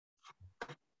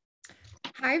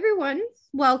Hi, everyone.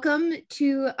 Welcome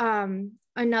to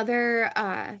another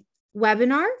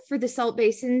webinar for the Salt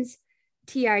Basins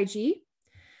TIG.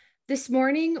 This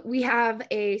morning, we have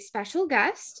a special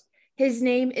guest. His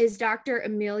name is Dr.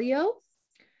 Emilio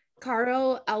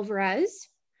Caro Álvarez.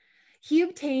 He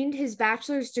obtained his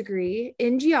bachelor's degree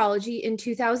in geology in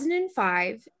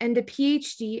 2005 and a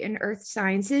PhD in earth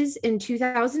sciences in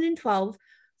 2012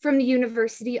 from the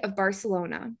University of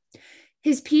Barcelona.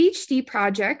 His PhD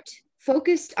project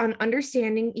focused on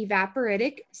understanding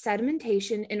evaporitic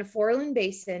sedimentation in a foreland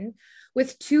basin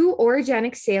with two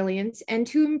orogenic salients and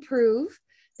to improve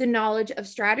the knowledge of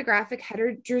stratigraphic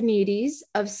heterogeneities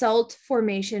of salt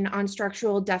formation on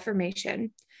structural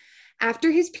deformation. After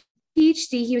his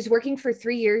PhD, he was working for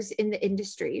 3 years in the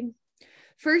industry.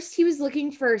 First, he was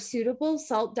looking for suitable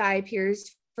salt diapirs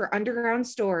for underground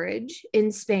storage in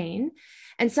Spain,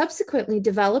 and subsequently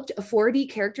developed a 4D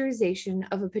characterization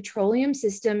of a petroleum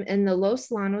system in the Los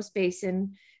Llanos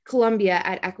Basin, Colombia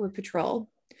at ECOPETROL.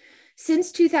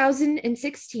 Since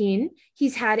 2016,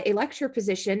 he's had a lecture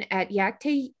position at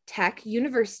Yachay Tech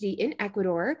University in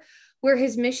Ecuador, where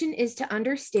his mission is to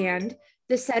understand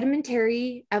the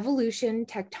sedimentary evolution,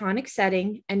 tectonic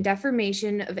setting, and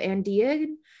deformation of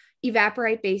Andean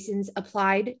evaporite basins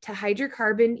applied to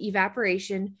hydrocarbon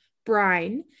evaporation,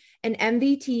 brine, and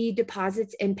MVT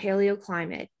deposits in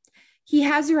paleoclimate. He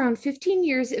has around 15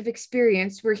 years of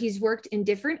experience where he's worked in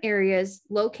different areas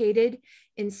located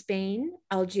in Spain,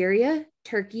 Algeria,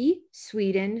 Turkey,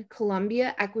 Sweden,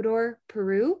 Colombia, Ecuador,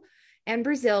 Peru, and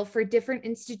Brazil for different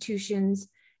institutions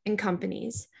and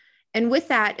companies. And with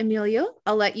that, Emilio,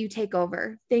 I'll let you take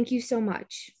over. Thank you so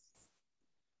much.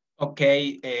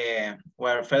 Okay,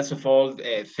 well, first of all,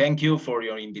 thank you for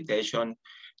your invitation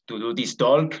to do this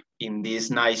talk in this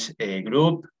nice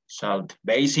group, Salt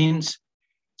Basins.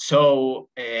 So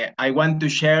I want to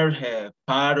share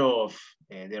part of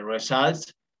the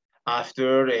results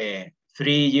after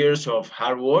 3 years of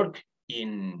hard work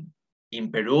in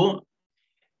Peru,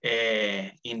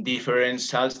 in different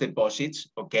salt deposits,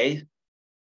 okay?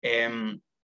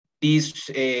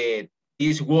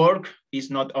 This work is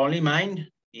not only mine,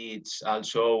 it's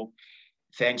also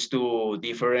thanks to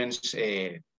different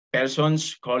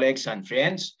persons, colleagues, and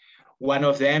friends. One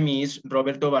of them is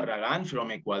Roberto Barragan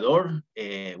from Ecuador,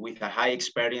 with a high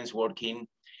experience working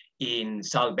in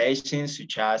salt basins,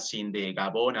 such as in the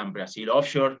Gabon and Brazil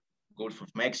offshore, Gulf of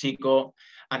Mexico,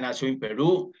 and also in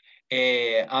Peru.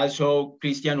 Also,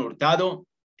 Cristian Hurtado,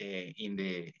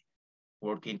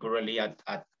 working currently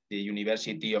at the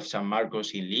University of San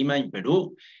Marcos in Lima, in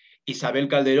Peru. Isabel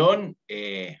Calderón,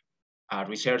 a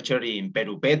researcher in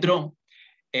Peru Petro.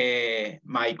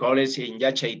 My colleagues in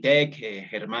Yachay Tech,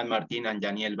 Germán Martín and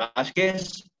Daniel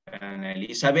Vázquez, and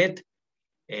Elizabeth,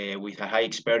 with a high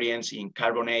experience in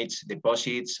carbonates,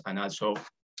 deposits, and also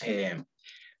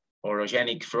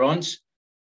orogenic fronts.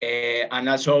 And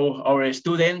also our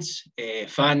students,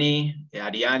 Fanny,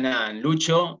 Ariana, and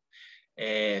Lucho.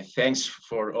 Thanks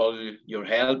for all your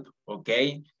help,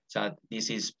 okay? So this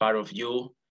is part of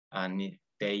you, and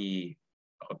they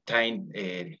obtained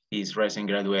his recent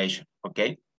graduation,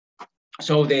 okay?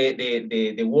 So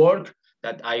the work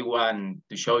that I want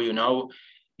to show you now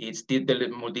is the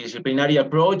multidisciplinary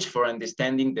approach for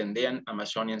understanding the Andean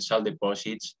Amazonian salt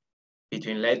deposits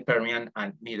between late Permian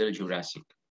and Middle Jurassic.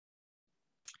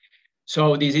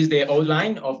 So this is the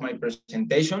outline of my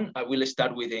presentation. I will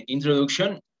start with the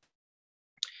introduction.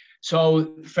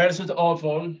 So first of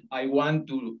all, I want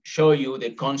to show you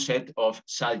the concept of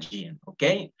saltgen,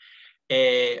 okay?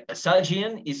 A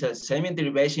saltgen is a sedimentary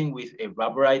basin with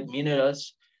evaporite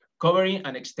minerals covering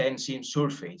an extensive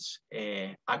surface.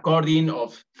 According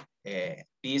of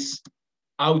these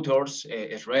authors,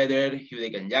 Schroeder,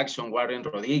 Hudek and Jackson, Warren,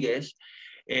 Rodriguez,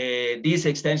 this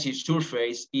extensive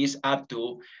surface is up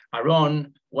to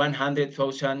around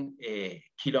 100,000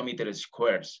 kilometers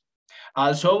squares.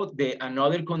 Also,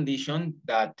 another condition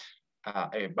that a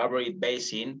evaporite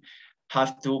basin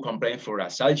have to complain for a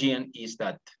saltgen is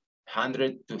that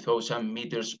 100 to 1,000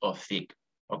 meters of thick,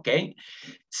 okay?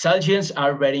 Saltgens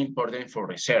are very important for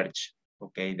research,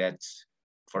 okay? That's,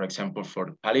 for example,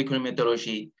 for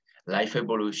paleoclimatology, life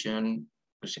evolution,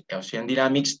 ocean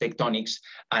dynamics, tectonics,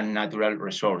 and natural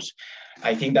resource.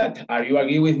 I think that, are you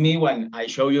agree with me when I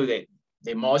show you the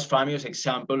most famous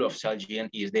example of saltgen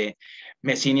is the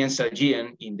Messinian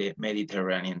saltgen in the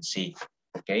Mediterranean Sea,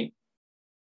 okay?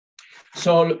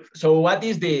 So what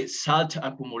is the salt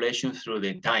accumulation through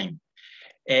the time?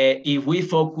 If we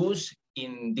focus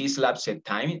in this lapsed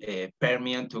time,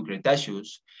 Permian to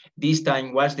Cretaceous, this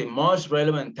time was the most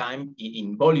relevant time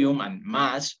in volume and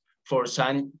mass for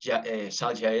salt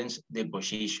giants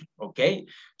deposition, okay?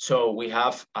 So we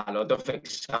have a lot of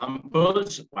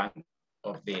examples. One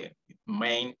of the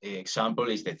main example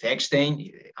is the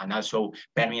Textine, and also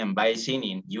Permian Basin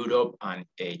in Europe and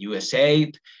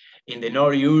USA. In the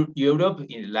North Europe,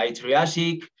 in the late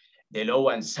Triassic, the low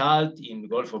and salt in the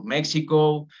Gulf of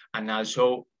Mexico, and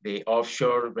also the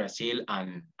offshore Brazil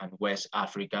and West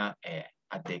Africa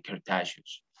at the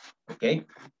Cretaceous, okay?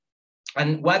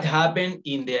 And what happened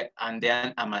in the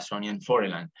Andean Amazonian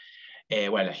foreland?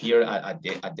 Well, here at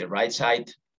the right side,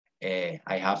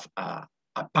 I have a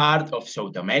part of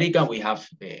South America. We have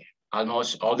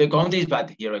almost all the countries,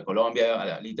 but here in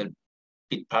Colombia, a little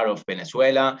bit part of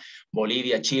Venezuela,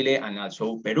 Bolivia, Chile, and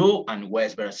also Peru and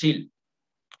West Brazil.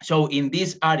 So in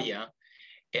this area,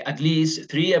 at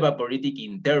least 3 evaporitic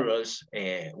intervals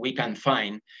we can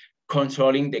find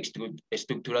controlling the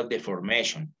structural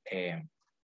deformation.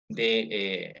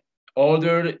 The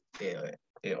older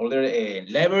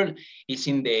level is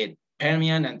in the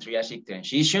Permian and Triassic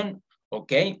transition,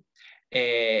 okay?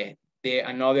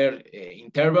 Another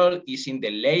interval is in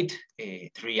the late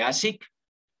Triassic.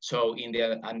 So in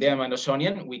the Andean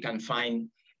Amazonian, we can find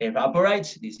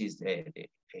evaporites. This is the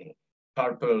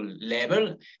purple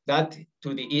level. That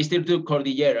to the eastern to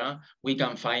Cordillera, we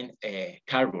can find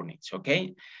carbonates,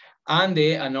 okay? And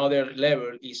another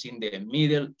level is in the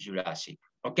middle Jurassic,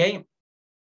 okay?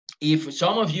 If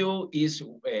some of you is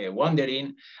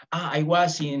wondering, I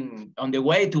was on the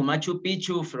way to Machu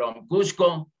Picchu from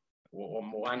Cusco,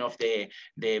 one of the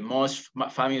most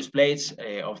famous places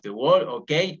of the world,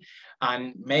 okay?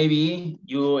 And maybe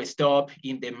you stop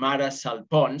in the Mara Salt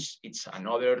Ponds. It's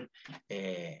another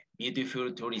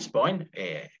beautiful tourist point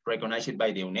recognized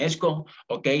by the UNESCO,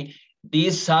 okay?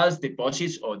 These salt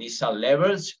deposits or these salt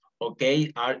levels,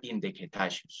 okay, are in the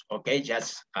Cretaceous, okay?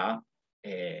 Just a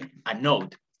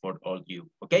note for all you,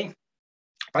 okay?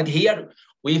 But here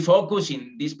we focus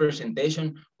in this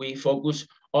presentation, we focus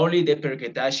only the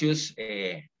Cretaceous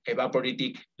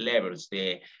evaporitic levels,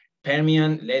 the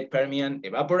Permian, late Permian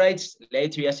evaporites,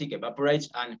 late Triassic evaporites,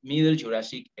 and middle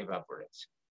Jurassic evaporites.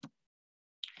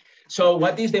 So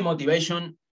what is the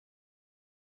motivation?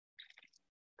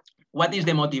 What is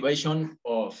the motivation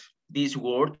of this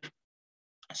work?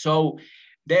 So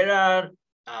there are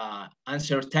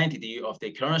uncertainty of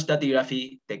the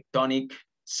chronostratigraphy, tectonic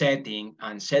setting,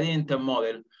 and sedimentary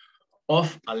model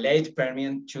of a late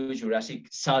Permian to Jurassic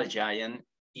salt giant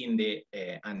in the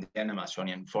Andean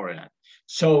Amazonian foreland.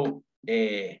 So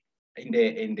in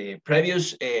the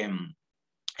previous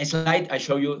slide, I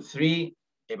show you 3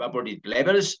 evaporitic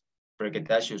levels,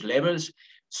 Cretaceous levels.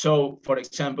 So for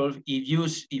example,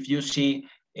 if you see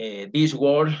this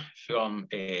work from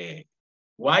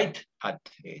white at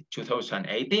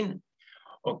 2018,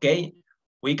 okay,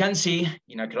 we can see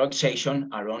in a cross section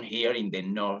around here in the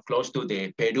north, close to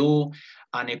the Peru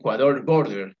and Ecuador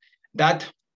border,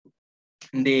 that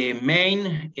the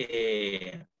main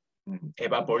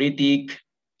evaporitic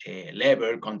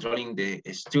level controlling the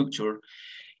structure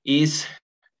is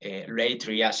late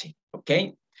Triassic,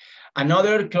 okay?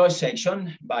 Another cross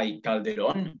section by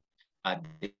Calderon at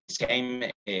the same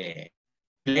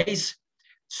place.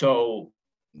 So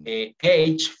the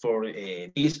age for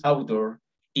this author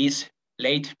is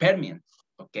late Permian,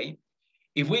 okay?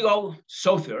 If we go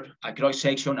southward, a cross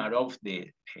section around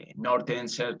the northern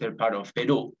southern part of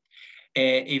Peru,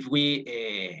 if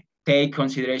we take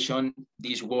consideration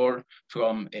this work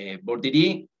from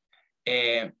Borderie,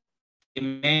 the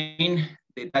main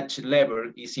detached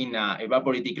level is in a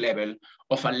evaporitic level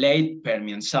of a late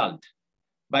Permian salt.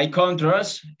 By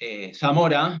contrast,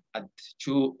 Zamora at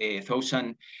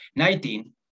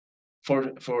 2019,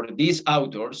 for these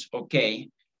authors, okay,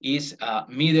 is a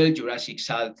middle Jurassic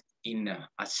salt in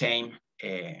a same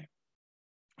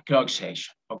cross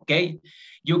section, okay?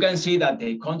 You can see that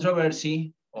the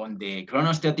controversy on the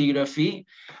chronostratigraphy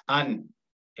and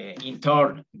in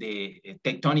turn the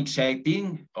tectonic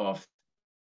setting of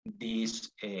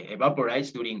these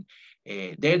evaporites during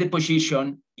their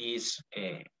deposition is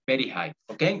very high,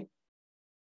 okay?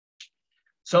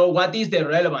 So what is the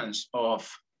relevance of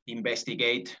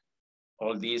investigate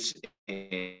all these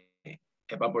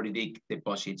evaporitic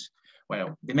deposits?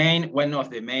 Well, one of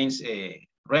the main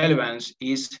relevance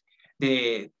is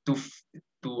to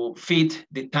fit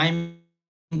the time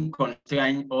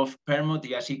constraint of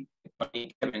Permo-Triassic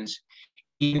events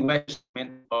in west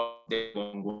of the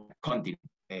continent,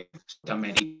 South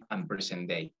America and present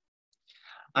day.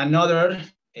 Another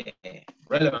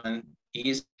relevant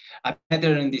is a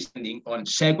better understanding on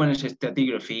sequence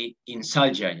stratigraphy in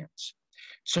salt giants.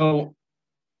 So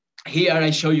here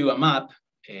I show you a map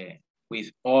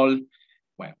with all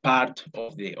well, part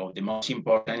of the most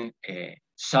important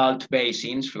salt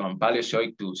basins from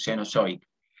Paleozoic to Cenozoic.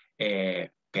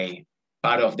 Okay,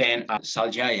 part of them are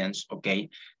salt giants. Okay,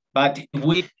 but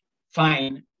we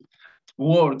find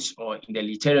works or in the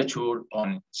literature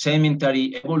on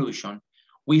sedimentary evolution,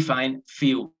 we find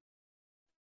few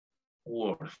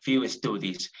works, few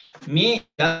studies. Me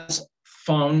just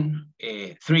found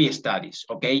 3 studies,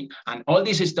 okay? And all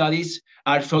these studies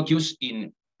are focused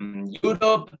in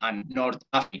Europe and North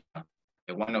Africa.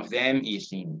 One of them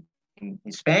is in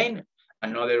Spain,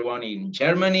 another one in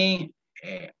Germany,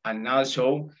 and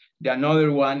also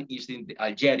another one is in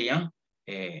Algeria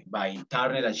by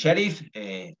Turner and Sheriff,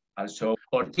 also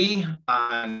Ortiz,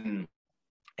 and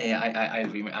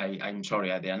I'm sorry,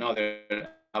 the another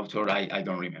author I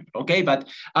don't remember. Okay, but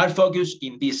are focused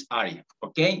in this area.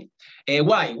 Okay,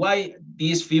 why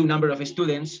this few number of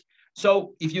students?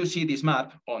 So if you see this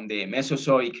map on the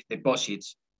Mesozoic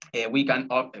deposits, we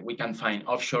can find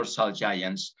offshore salt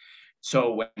giants.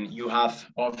 So when you have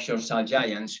offshore salt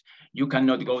giants, you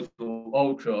cannot go to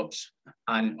outcrops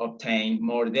and obtain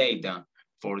more data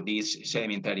for this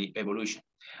sedimentary evolution.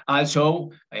 Also,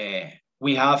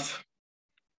 we have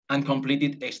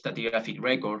uncompleted stratigraphic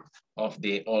record of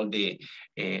all the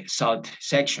salt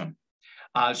section.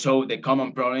 Also, the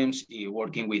common problems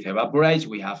working with evaporites,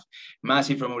 we have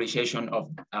massive remobilization of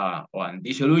and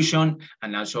dissolution,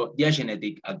 and also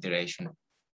diagenetic alteration.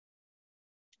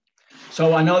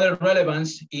 So another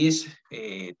relevance is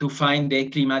to find the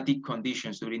climatic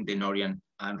conditions during the Norian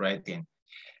and Rhaetian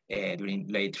during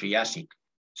late Triassic.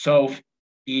 So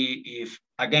if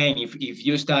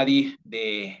you study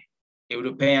the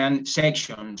European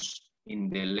sections in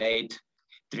the late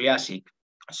Triassic,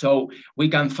 so we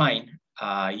can find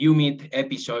a humid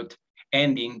episode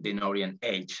ending the Norian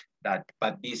age.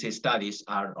 But these studies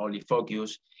are only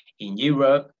focused in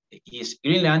Europe, East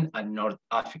Greenland, and North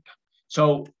Africa.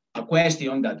 So a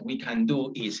question that we can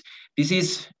do is,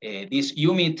 this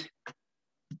humid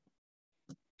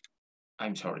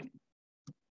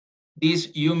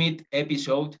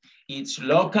episode, it's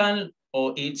local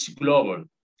or it's global?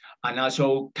 And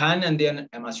also, can Andean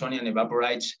Amazonian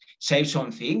evaporites say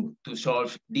something to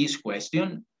solve this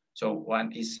question? So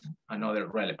one is another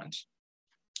relevance.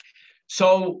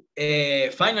 So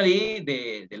finally,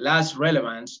 the last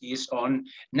relevance is on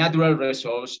natural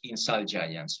resource in salt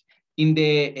giants. In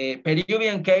the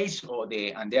Peruvian case or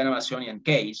the Andean Amazonian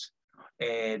case,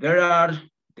 there are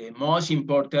the most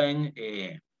important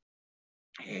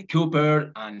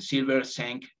copper and silver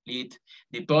zinc lead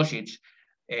deposits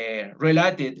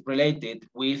related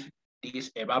with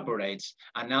these evaporites,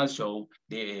 and also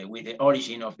with the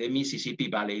origin of the Mississippi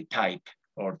Valley type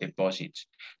or deposits.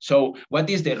 So what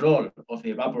is the role of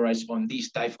the evaporites on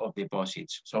this type of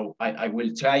deposits? So I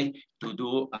will try to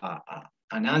do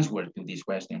an answer to this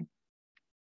question.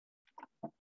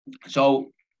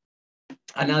 So,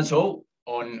 and also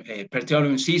on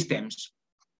petroleum systems,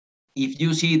 if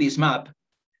you see this map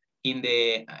in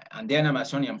the Andean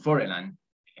Amazonian foreland,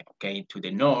 okay, to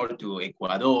the north, to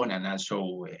Ecuador, and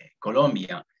also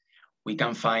Colombia, we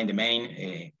can find the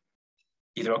main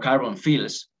hydrocarbon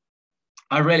fields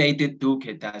are related to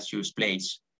Cretaceous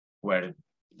plates, where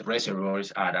the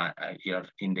reservoirs are here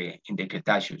in the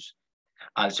Cretaceous.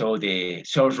 Also, the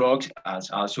source rocks are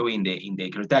also in the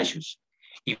Cretaceous.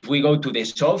 If we go to the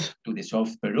south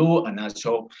Peru, and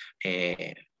also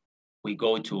we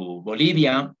go to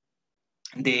Bolivia,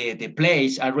 the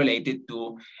plates are related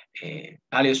to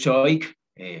Paleozoic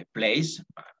plates,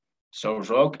 source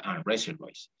rock, and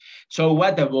reservoirs. So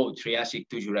what about Triassic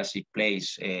to Jurassic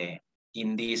plates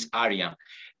in this area?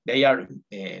 They are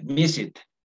missing.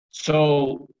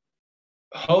 So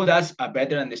how does a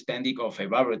better understanding of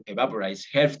evaporites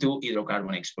help to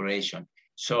hydrocarbon exploration?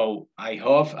 So I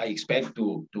expect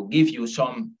to give you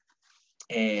some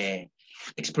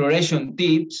exploration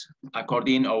tips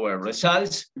according to our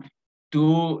results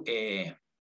to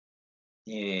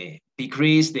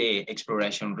decrease the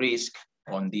exploration risk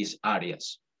on these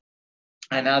areas.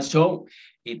 And also,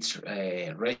 it's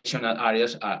regional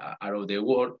areas around the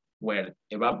world where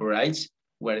evaporites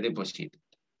were deposited.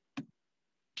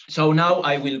 So now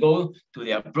I will go to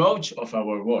the approach of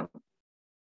our work.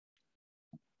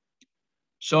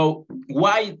 So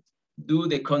why do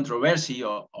the controversy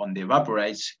on the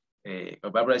evaporites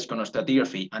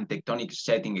chronostratigraphy and tectonic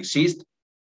setting exist?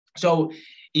 So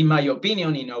in my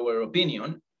opinion, in our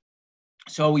opinion,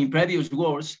 so in previous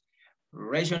works,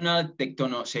 regional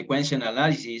tectonosequential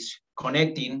analysis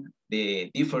connecting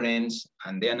the different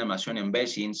Andean Amazonian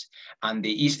basins and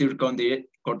the Eastern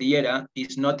Cordillera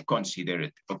is not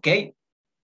considered, okay?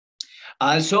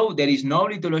 Also, there is no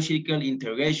lithological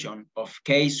integration of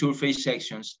case surface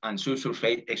sections and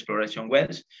subsurface exploration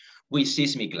wells with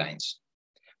seismic lines.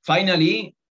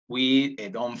 Finally, we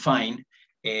don't find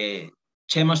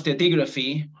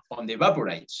chemostratigraphy on the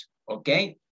evaporites,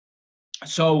 okay?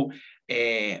 So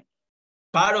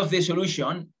part of the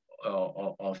solution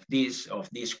of this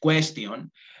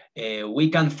question we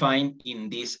can find in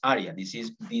this area.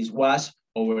 This was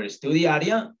our study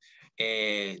area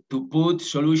to put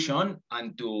solution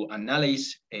and to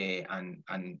analyze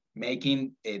and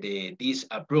making this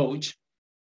approach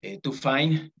to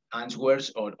find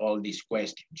answers on all these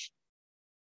questions.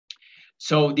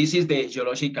 So this is the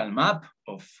geological map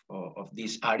of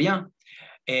this area.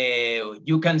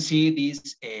 You can see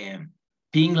these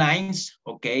pink lines,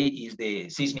 okay, is the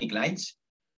seismic lines.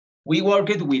 We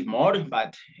worked with more,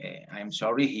 but I'm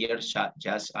sorry, here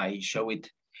just I show it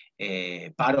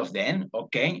part of them,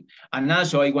 okay? And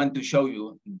also I want to show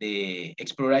you the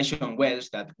exploration wells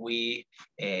that we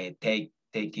take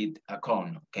it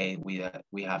account, okay? We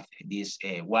have these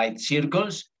white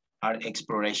circles are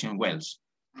exploration wells.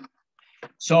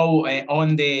 So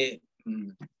on the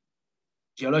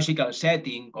geological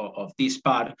setting of this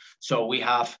part, so we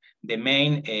have the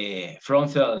main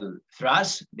frontal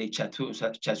thrust, the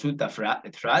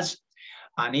Chasuta thrust,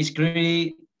 and it's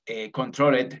clearly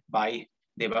controlled by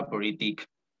the evaporitic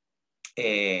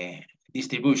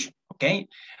distribution, okay?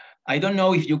 I don't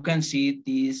know if you can see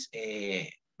these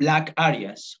black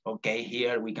areas, okay?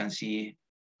 Here we can see,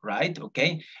 right,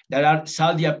 okay? There are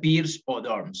salt diapirs or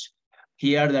dorms.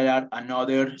 Here there are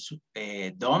another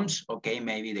domes, okay?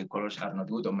 Maybe the colors are not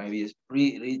good, or maybe it's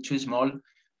really too small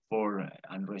for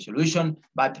resolution,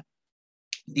 but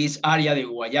this area, the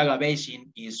Guayaga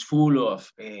Basin, is full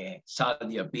of salt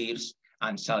diapirs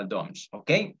and salt domes,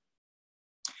 okay?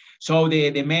 So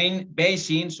the main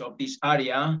basins of this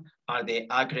area are the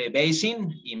Acre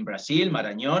Basin in Brazil,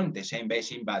 Marañón, the same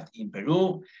basin but in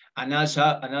Peru, and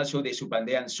also the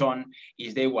Subandean zone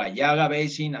is the Guayaga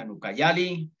Basin and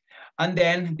Ucayali, and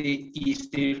then the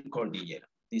Eastern Cordillera.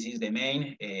 This is the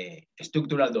main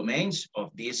structural domains of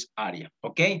this area,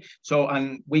 okay? So,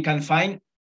 and we can find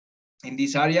in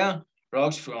this area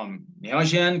rocks from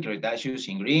Neogen, Cretaceous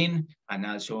in green, and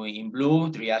also in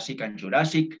blue, Triassic and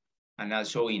Jurassic, and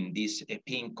also in this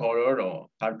pink color or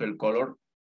purple color,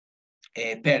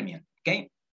 Permian, okay?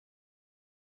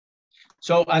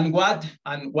 So, and what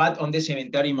on the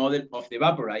sedimentary model of the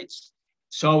evaporites?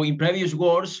 So in previous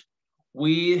works,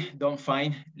 we don't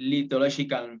find detailed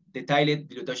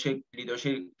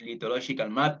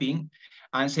lithological mapping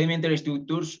and sedimentary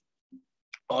structures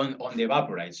on the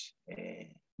evaporites,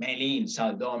 mainly in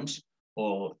salt domes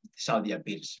or salt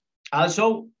diapirs.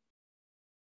 Also,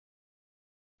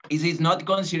 it is not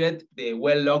considered the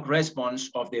well-logged response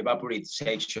of the evaporite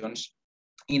sections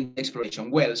in exploration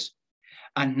wells,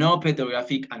 and no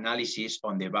petrographic analysis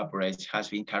on the evaporites has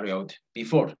been carried out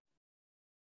before.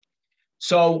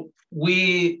 So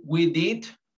we did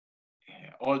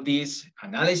all these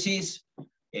analyses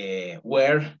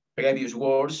where previous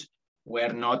works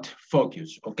were not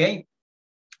focused, okay?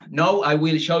 Now I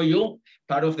will show you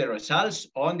part of the results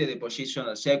on the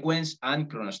depositional sequence and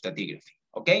chronostratigraphy,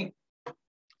 okay?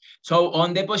 So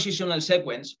on the positional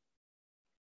sequence,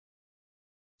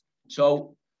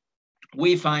 so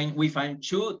we find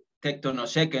two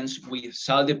tectonoseconds with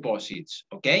salt deposits,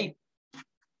 okay?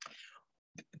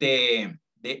 The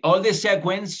older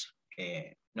sequence,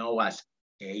 known as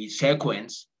a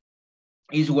sequence,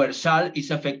 is where salt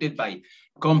is affected by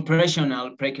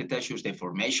compressional pre-Cretaceous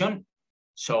deformation.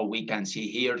 So we can see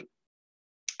here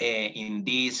in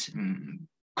this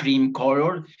cream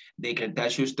color, the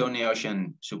Cretaceous to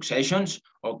Neogen successions,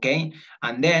 okay?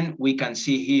 And then we can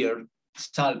see here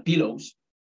salt pillows.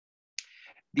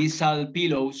 These salt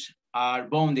pillows are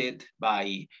bounded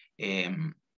by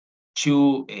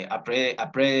to a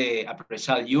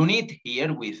pre-salt unit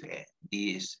here with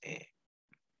this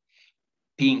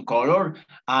pink color,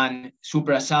 and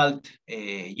suprasalt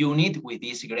unit with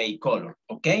this gray color,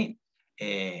 okay?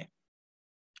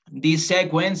 This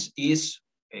sequence is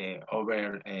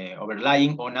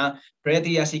overlying on a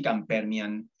pre-Triassic and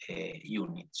Permian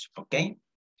units, okay?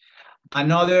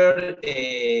 Another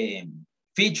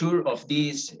feature of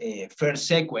this first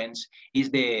sequence is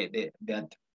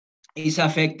that is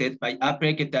affected by a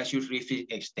pre-Cretaceous rift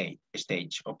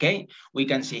stage, okay? We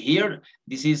can see here,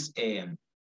 this is in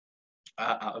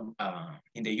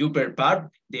the upper part,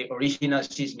 the original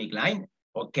seismic line,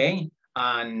 okay?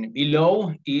 And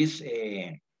below is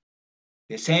the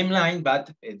same line,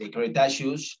 but the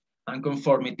Cretaceous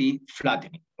unconformity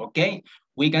flattening, okay?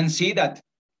 We can see that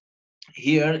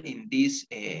here in this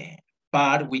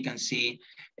part, we can see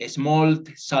small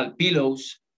salt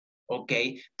pillows,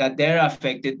 okay, that they're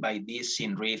affected by this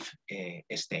syn-reef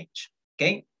stage,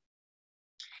 okay?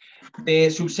 The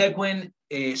subsequent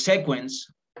sequence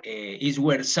is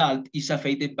where salt is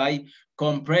affected by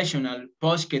compressional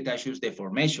post-Cretaceous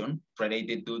deformation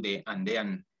related to the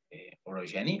Andean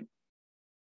orogeny.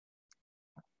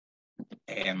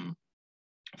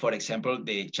 For example,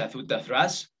 the Chazuta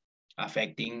thrust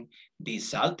affecting this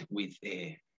salt with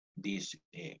this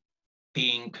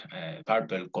pink,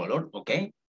 purple color,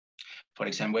 okay? For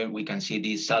example, we can see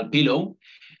this salt pillow.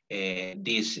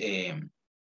 The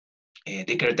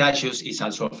Cretaceous is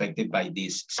also affected by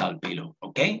this salt pillow,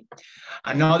 okay?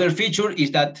 Another feature is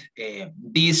that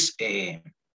this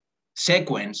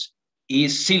sequence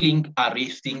is sealing a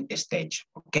rifting stage,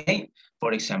 okay?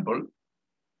 For example,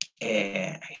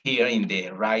 here in the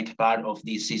right part of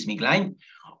this seismic line,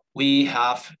 we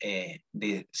have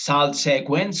the salt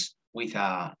sequence with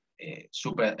a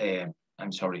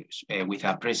with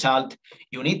a pre-salt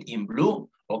unit in blue,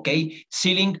 okay,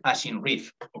 sealing a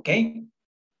syn-reef, okay?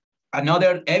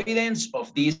 Another evidence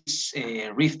of this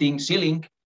rifting sealing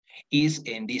is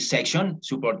in this section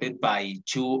supported by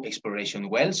 2 exploration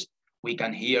wells. We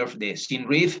can hear the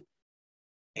syn-reef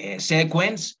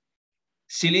sequence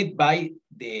sealed by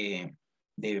the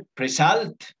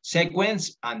pre-salt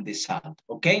sequence and the salt,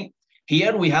 okay?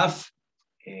 Here we have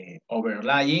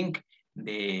overlying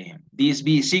this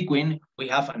B sequence, we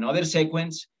have another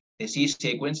sequence, the C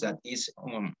sequence that is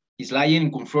lying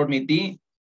in conformity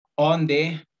on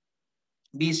the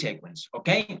B sequence,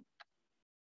 okay?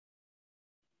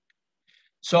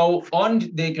 So on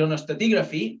the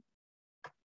chronostratigraphy,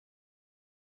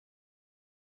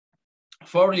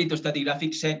 4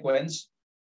 lithostratigraphic sequence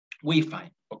we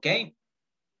find, okay?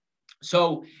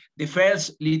 So the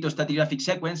first lithostratigraphic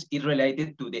sequence is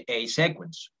related to the A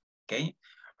sequence, okay?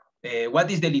 What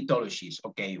is the lithologies?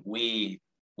 Okay, we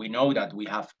know that we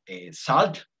have a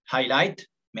salt highlight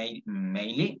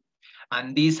mainly,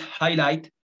 and this highlight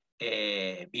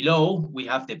below we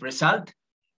have the pre-salt,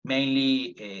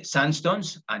 mainly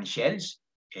sandstones and shells.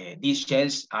 These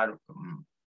shells are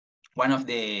one of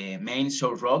the main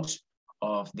source rocks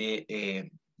of the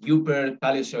upper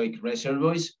Paleozoic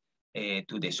reservoirs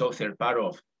to the southern part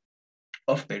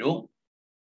of Peru.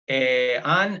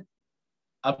 And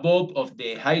above of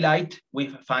the highlight, we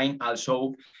find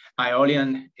also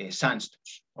Aeolian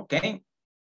sandstones, okay?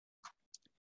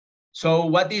 So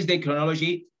what is the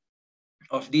chronology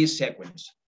of this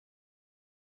sequence?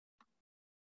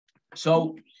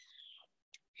 So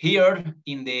here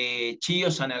in the Chillo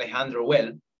San Alejandro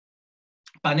well,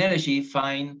 Panergy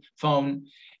found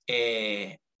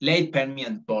late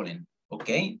Permian pollen,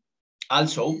 okay?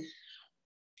 Also,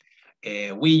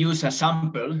 we use a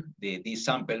sample, this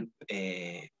sample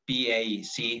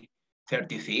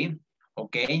PAC33,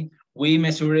 okay? We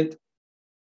measured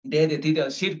the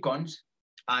detailed zircons,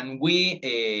 and we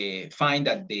find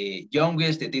that the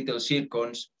youngest detailed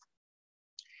zircons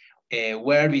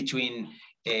were between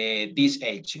this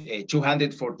age,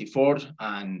 244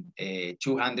 and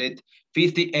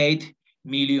 258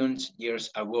 million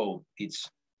years ago. It's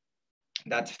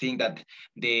that thing that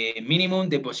the minimum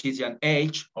deposition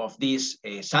age of these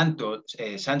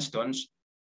sandstones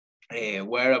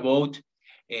were about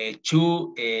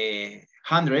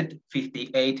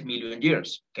 258 million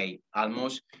years, okay,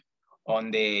 almost on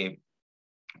the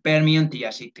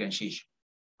Permian-Triassic transition.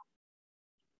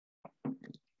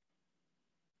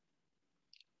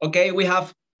 Okay, we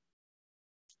have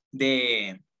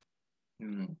the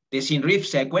syn-reef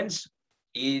sequence.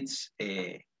 It's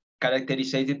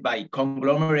characterized by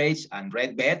conglomerates and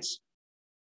red beds.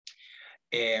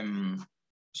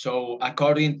 So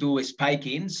according to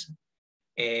spikings,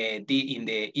 in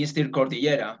the Eastern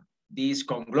Cordillera, these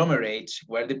conglomerates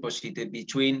were deposited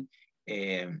between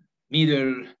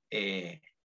middle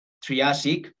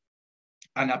Triassic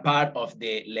and a part of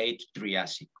the late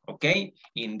Triassic, okay,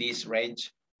 in this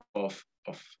range of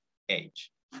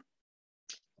age.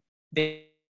 The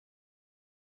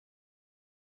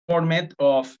format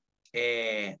of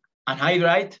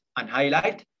anhydrite and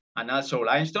halite, and also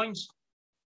limestones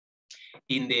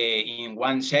in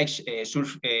one section,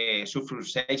 sulfur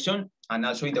section, and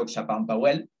also in the Oxapampa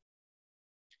well.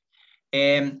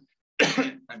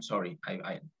 I'm sorry,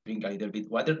 I drink a little bit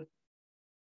water.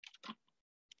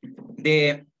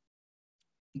 The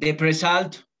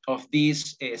pre-salt of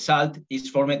this salt is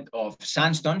formed of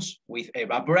sandstones with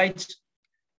evaporites,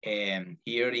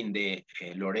 here in the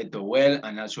Loreto well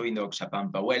and also in the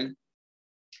Oxapampa well.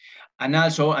 And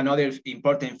also another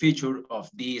important feature of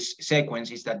this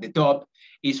sequence is that the top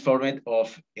is formed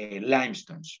of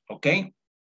limestones, okay?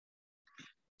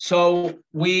 So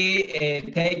we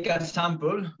take a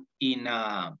sample in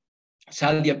a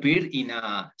salt diapir in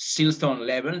a siltstone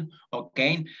level,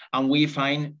 okay, and we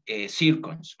find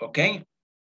zircons, okay.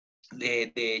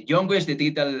 The youngest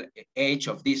digital age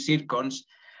of these zircons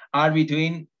are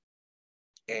between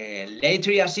late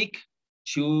Triassic,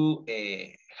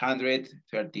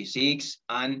 236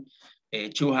 and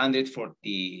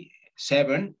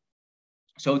 247.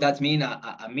 So that means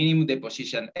a minimum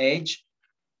deposition age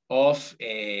of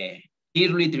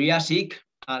early Triassic,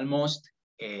 almost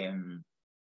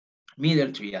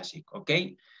middle Triassic,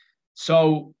 okay?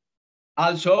 So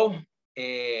also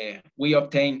we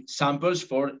obtain samples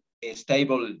for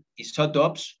stable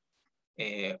isotopes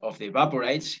of the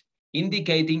evaporites,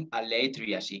 indicating a late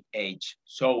Triassic age.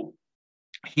 So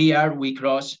here we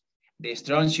cross the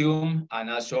strontium and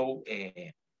also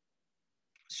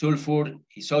sulfur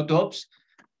isotopes.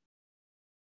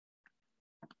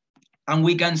 And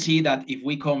we can see that if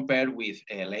we compare with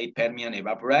late Permian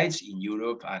evaporites in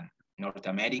Europe and North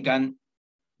American,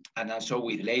 and also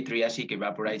with late Triassic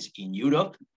evaporites in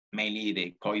Europe, mainly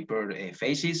the Kuiper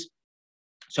phases.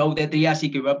 So the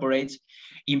Triassic evaporites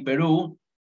in Peru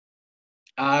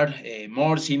are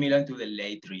more similar to the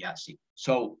late Triassic.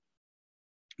 So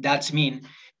that means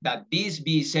that this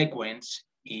B sequence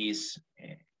is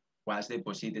was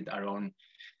deposited around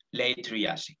late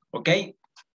Triassic, okay?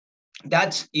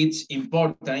 It's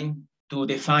important to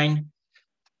define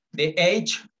the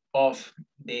age of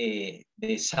the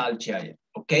salt giant,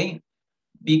 okay?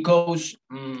 Because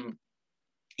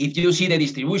if you see the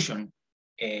distribution,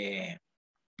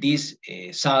 these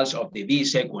salts of the B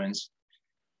sequence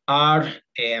are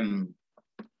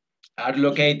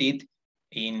located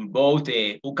in both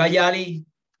the Ucayali,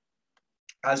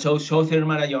 also Southern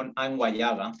Marañón and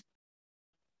Guayaga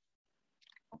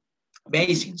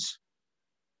basins.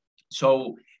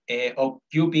 So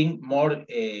occupying more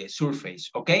surface,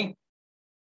 okay?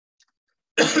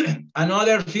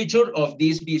 Another feature of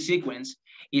this B sequence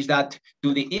is that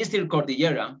to the eastern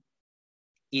cordillera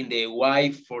in the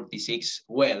Y46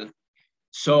 well,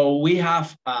 so we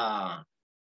have a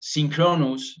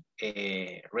synchronous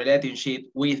relationship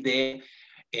with the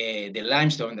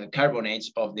limestone, the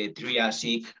carbonates of the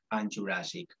Triassic and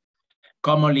Jurassic,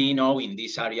 commonly known in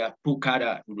this area,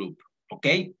 Pucara group,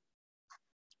 okay?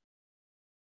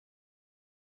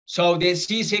 So the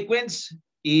C sequence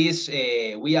is,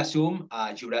 we assume,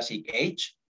 a Jurassic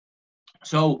age.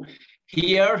 So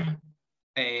here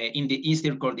in the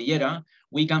Eastern Cordillera,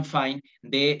 we can find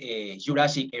the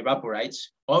Jurassic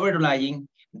evaporites overlying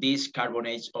these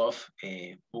carbonates of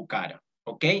Pucara,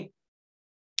 okay?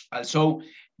 Also,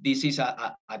 this is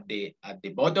at the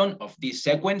bottom of this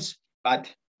sequence, but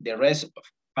the rest of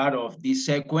part of this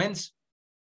sequence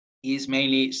is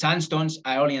mainly sandstones,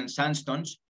 Aeolian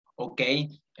sandstones, okay?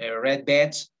 Red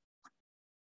beds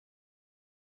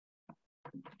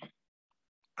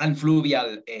and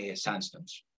fluvial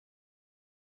sandstones.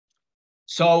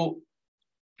 So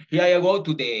here I go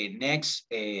to the next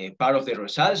part of the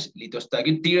results,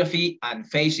 lithostratigraphy and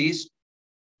phases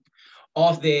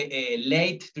of the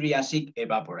late Triassic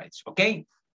evaporites, okay?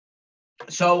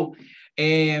 So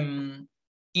in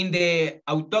the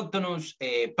autochthonous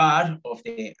part of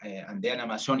the Andean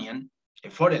Amazonian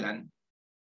foreland,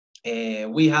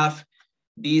 we have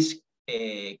these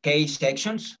case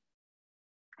sections,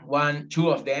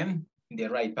 two of them in the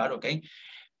right part, okay?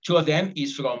 Two of them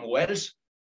is from wells.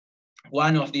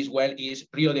 One of these wells is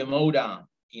Rio de Moura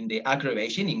in the Acre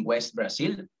Basin in West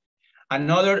Brazil.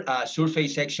 Another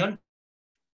surface section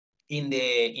in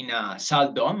a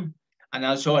salt dome, and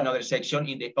also another section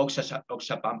in the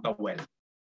Oxapampa well.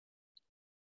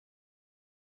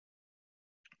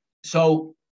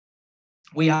 So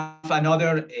we have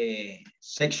another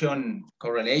section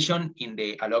correlation in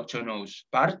the allochthonous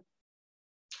part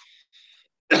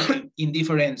in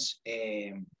different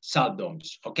salt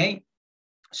domes, okay?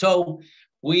 So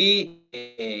we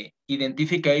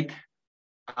identified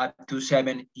up to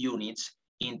 7 units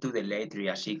into the late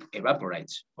Triassic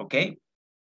evaporites, okay?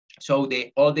 So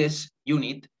the oldest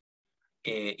unit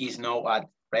is now at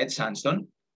red sandstone.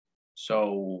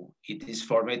 So it is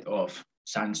formed of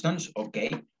sandstones,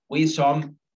 okay, with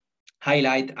some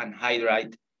highlight and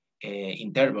hydrite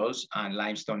intervals and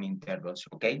limestone intervals,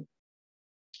 okay?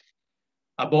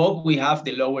 Above, we have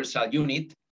the lower salt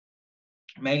unit,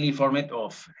 mainly formed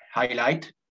of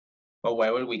highlight.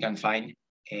 However, we can find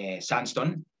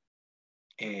sandstone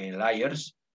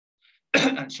layers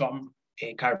and some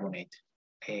carbonate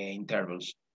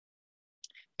intervals.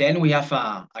 Then we have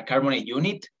a carbonate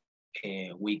unit.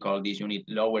 We call this unit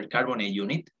lower carbonate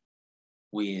unit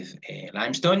with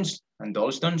limestones and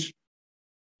dolstones.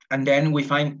 And then we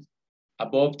find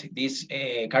above this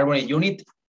carbonate unit,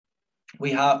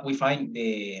 we find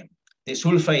the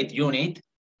sulfate unit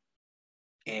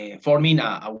forming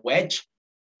a wedge.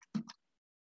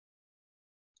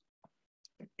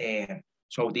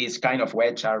 So these kind of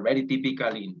wedges are very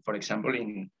typical in, for example,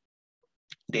 in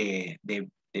the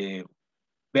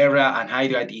Berra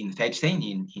anhydrite in Thechstein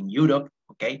in Europe,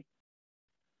 okay?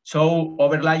 So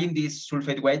overlying this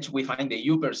sulfate wedge, we find the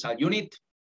upper salt unit,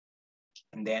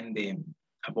 and then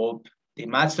above the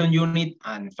mudstone unit,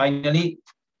 and finally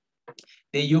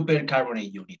the upper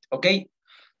carbonate unit, okay?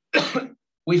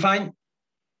 We find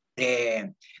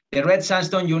the red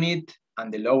sandstone unit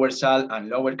and the lower salt and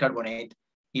lower carbonate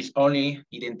is only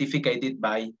identified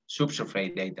by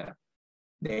subsurface data.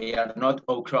 They are not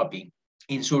outcropping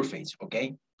in surface,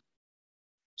 okay?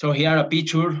 So here a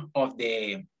picture of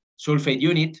the sulfate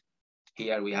unit.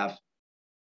 Here we have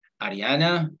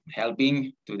Ariana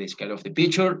helping to the scale of the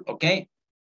picture, okay?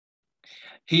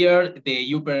 Here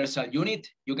the upper salt unit,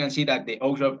 you can see that the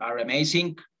outcrops are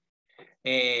amazing.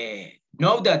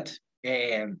 Note that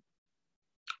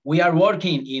we are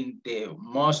working in the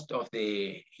most of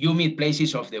the humid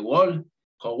places of the world.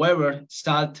 However,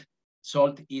 salt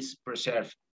is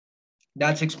preserved.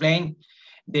 That's explained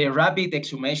the rapid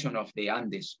exhumation of the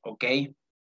Andes, okay?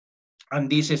 And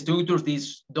these structures,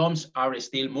 these domes are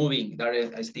still moving,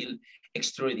 they're still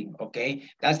extruding, okay?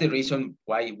 That's the reason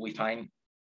why we find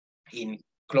in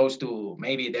close to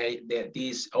maybe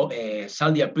these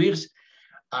salt diapirs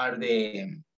are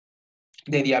the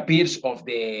diapirs of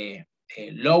the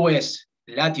lowest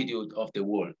latitude of the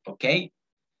world, okay?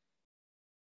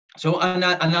 So,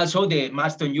 and also the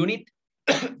mudstone unit,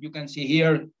 you can see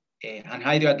here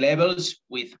anhydrite levels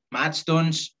with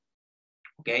mudstones,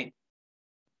 okay?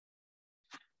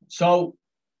 So,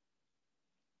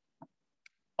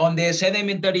 on the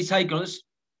sedimentary cycles,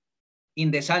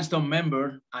 in the sandstone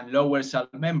member and lower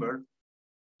salt member,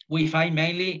 we find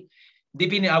mainly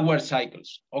deep in our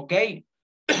cycles, okay?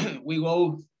 We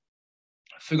go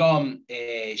from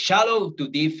shallow to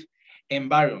deep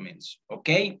environments,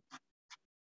 okay?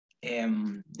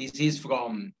 This is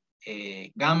from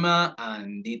gamma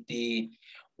and DT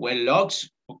well logs,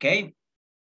 okay?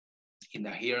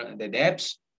 Here the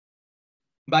depths.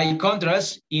 By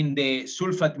contrast, in the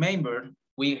sulfate member,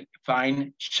 we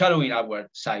find shallow in our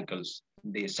cycles.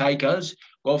 The cycles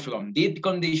go from deep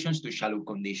conditions to shallow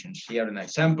conditions. Here an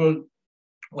example,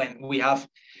 when we have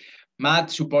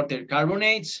mud supported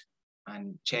carbonates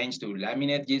and change to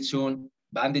laminate gypsum,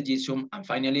 banded gypsum, and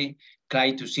finally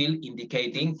clay to seal,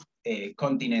 indicating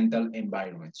continental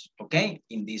environments, okay,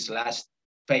 in these last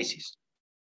phases.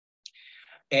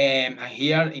 And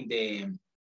here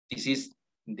this is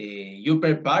the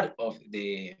upper part of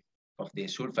the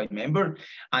sulfide member,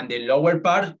 and the lower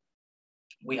part,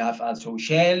 we have also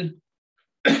shell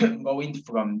going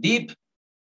from deep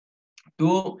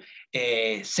to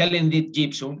selenite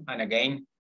gypsum, and again,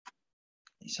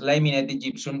 it's laminated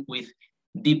gypsum with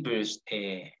deepest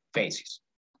phases.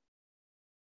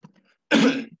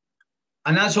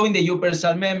 And also in the upper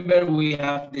salt member, we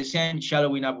have the same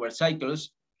shallow in upward cycles.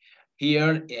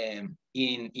 Here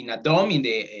in a dome, in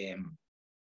the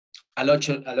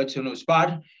allogenous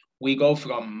part, we go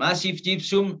from massive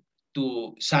gypsum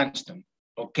to sandstone,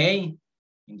 okay?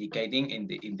 Indicating in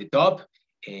the top,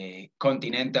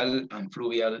 continental and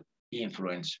fluvial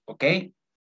influence, okay?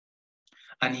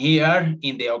 And here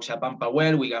in the Oxapampa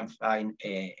well, we can find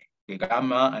the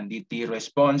gamma and DT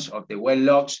response of the well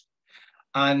logs,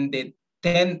 and the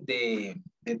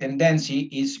tendency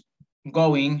is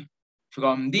going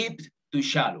from deep to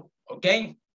shallow,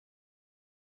 okay?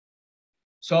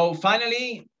 So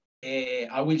finally,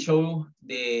 I will show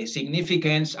the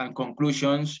significance and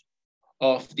conclusions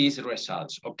of these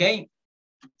results, okay?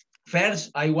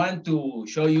 First, I want to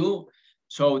show you,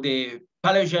 so the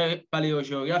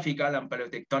paleogeographical and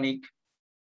paleotectonic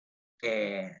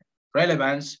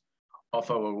relevance of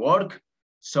our work.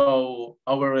 So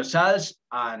our results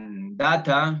and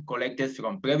data collected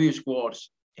from previous works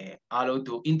allow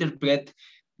to interpret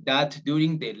that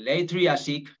during the late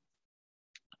Triassic,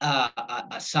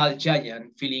 a salt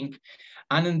giant filling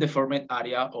an undeformed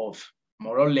area of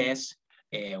more or less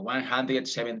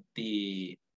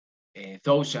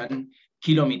 170,000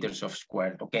 kilometers of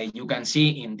square. Okay, you can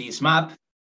see in this map,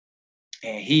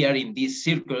 here in these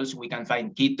circles, we can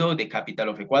find Quito, the capital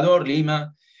of Ecuador,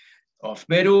 Lima, of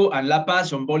Peru, and La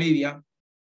Paz on Bolivia.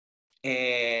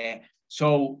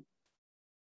 So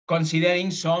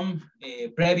considering some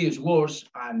previous wars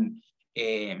and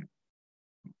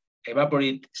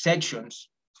evaporitic sections,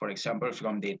 for example,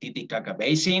 from the Titicaca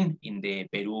Basin in the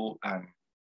Peru and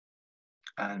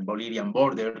Bolivian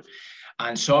border,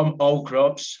 and some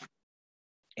outcrops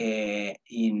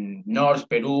in North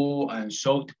Peru and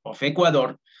south of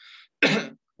Ecuador,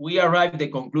 we arrived at the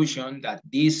conclusion that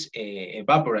these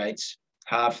evaporites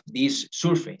have this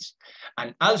surface.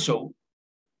 And also,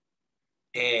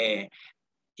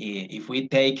 if we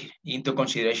take into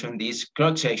consideration this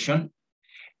cross-section,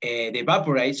 the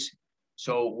evaporites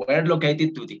were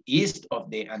located to the east of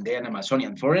the Andean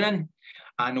Amazonian foreland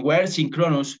and were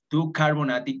synchronous to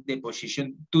carbonatic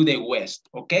deposition to the west,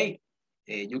 okay?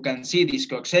 You can see this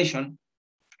cross-section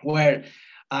where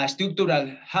a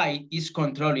structural height is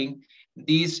controlling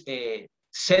these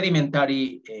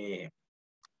sedimentary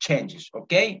changes,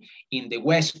 okay? In the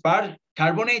west part,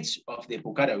 carbonates of the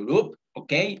Pucara group,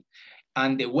 okay?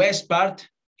 And the west part,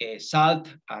 salt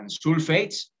and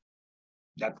sulfates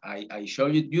that I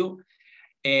showed you.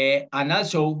 And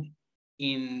also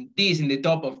in the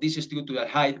top of this structural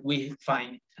height, we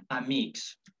find a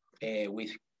mix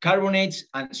with carbonates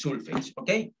and sulfates,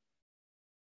 okay?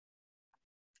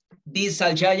 This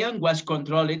salt giant was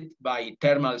controlled by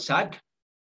thermal sag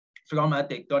from a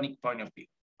tectonic point of view,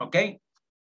 okay?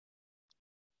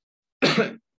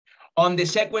 On the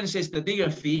sequence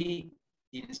stratigraphy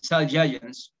in salt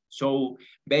giants, so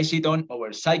based on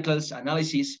our cycles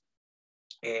analysis,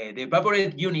 the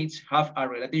evaporated units have a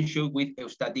relationship with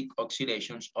eustatic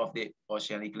oscillations of the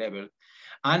oceanic level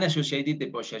and associated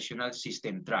depositional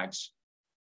system tracks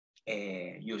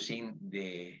using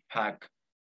the Hack,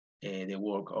 the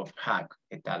work of Hack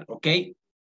et al. Okay,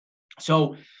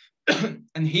 so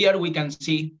and here we can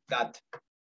see that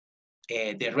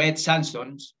the red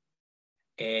sandstones,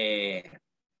 the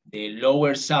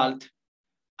lower salt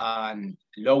and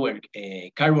lower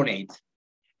carbonate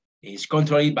is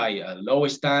controlled by a low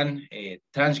stand,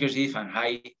 transgressive and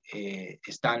high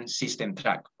stand system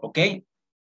track, okay?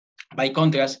 By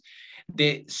contrast,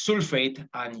 the sulfate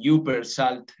and upper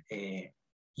salt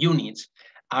units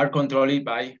are controlled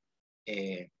by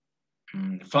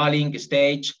falling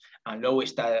stage and low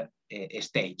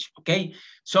stage, okay?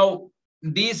 So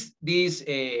these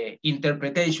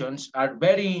interpretations are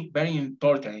very, very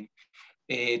important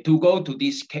to go to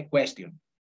this question.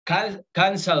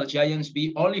 Can salt giants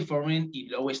be only forming in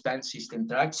low stand system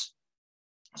tracks?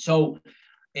 So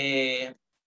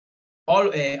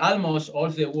almost all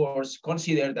the works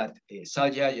consider that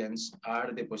salt giants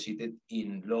are deposited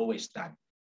in low stand.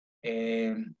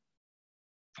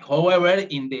 However,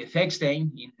 in the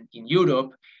Thechstein in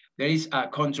Europe, there is a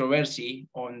controversy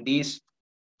on this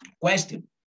question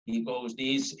because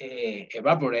these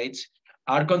evaporates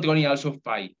are controlled also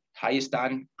by high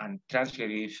stand and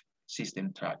transgressive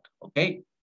system track, okay?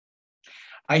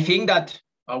 I think that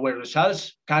our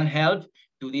results can help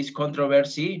to this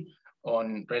controversy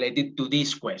on related to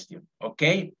this question,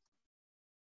 okay?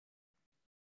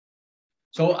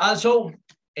 So also,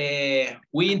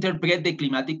 we interpret the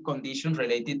climatic conditions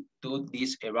related to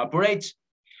these evaporates.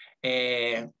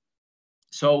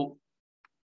 So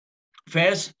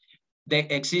first,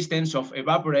 the existence of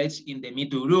evaporates in the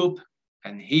Me2 group,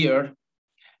 and here,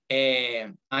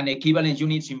 an equivalent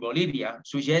units in Bolivia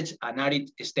suggests an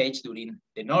arid stage during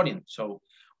the Northern. So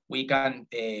we can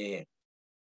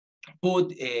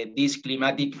put this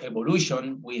climatic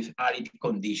evolution with arid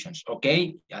conditions,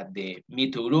 okay? At the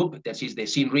Me2 group, this is the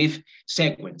Sin Reef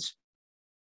sequence.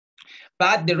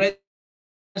 But the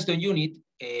redstone unit,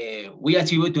 we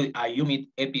attribute to a humid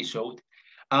episode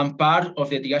and part of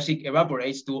the Triassic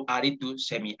evaporates to arid to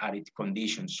semi-arid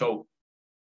conditions. So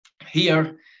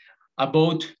here,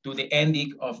 about to the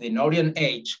ending of the Northern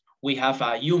age, we have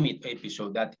a humid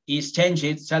episode that is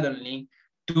changed suddenly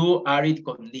to arid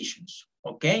conditions,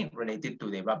 okay, related to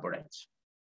the evaporates.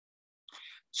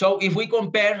 So if we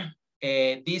compare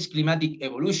this climatic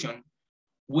evolution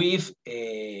with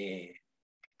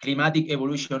climatic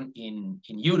evolution in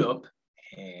Europe,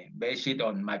 based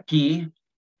on McKee,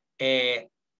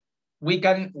 we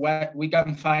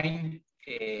can find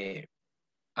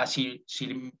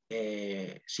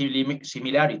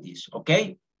similarities,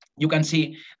 okay? You can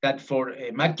see that for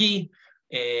McKee,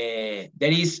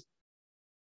 there is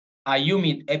a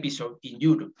humid episode in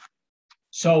Europe.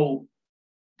 So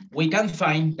we can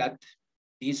find that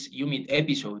this humid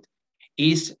episode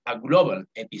is a global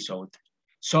episode,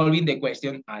 solving the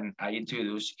question and I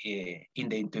introduced in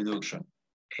the introduction,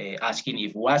 asking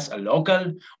if was a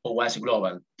local or was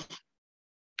global.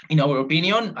 In our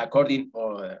opinion, according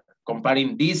or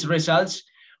comparing these results,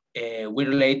 we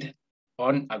relate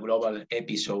on a global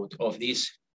episode of this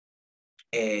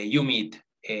humid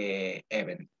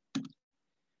event.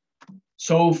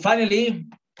 So finally,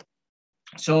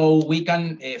 so we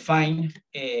can find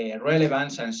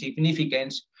relevance and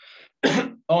significance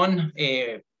on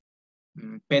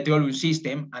petroleum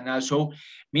system, and also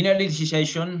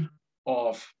mineralization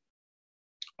of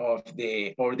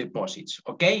the ore deposits,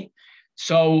 okay?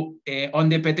 So on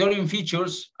the petroleum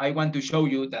features, I want to show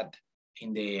you that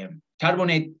in the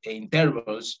carbonate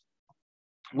intervals,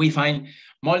 we find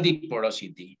moldic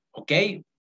porosity, okay?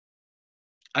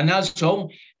 And also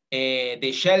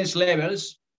the shells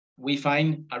levels, we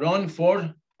find around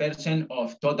 4%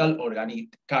 of total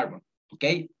organic carbon,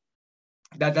 okay?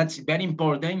 That's very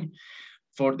important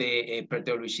for the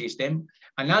petroleum system.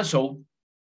 And also,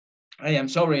 I am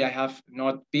sorry I have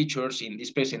not pictures in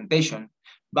this presentation,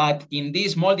 but in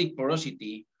this moldic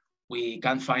porosity, we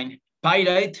can find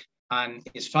pyrite and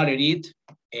sphalerite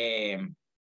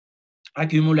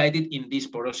accumulated in this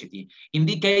porosity,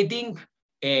 indicating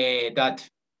that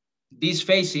these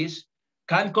phases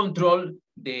can control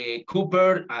the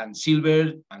copper and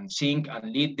silver and zinc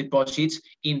and lead deposits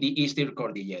in the Eastern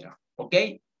Cordillera,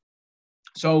 okay?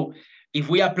 So if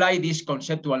we apply this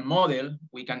conceptual model,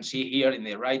 we can see here in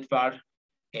the right part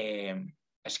a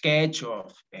sketch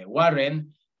of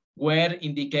Warren, where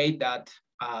indicate that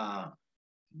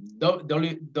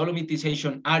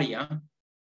dolomitization area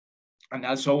and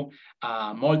also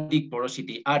moldic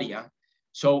porosity area.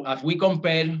 So as we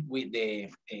compare with the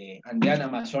Andean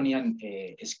Amazonian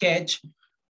sketch,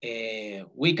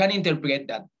 we can interpret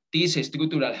that this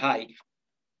structural height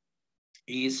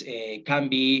is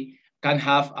can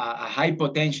have a high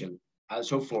potential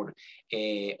also for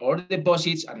ore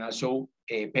deposits and also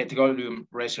petroleum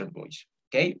reservoirs.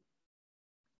 Okay.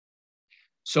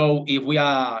 So if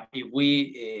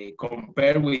we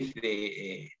compare with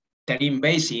the Tarim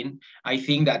Basin, we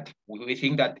think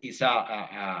that it's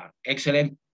a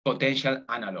excellent potential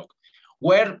analog,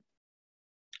 where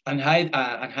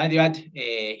anhydrite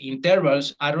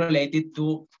intervals are related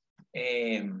to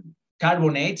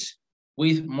carbonates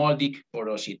with moldic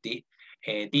porosity.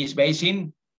 This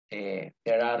basin,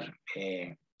 there are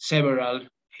several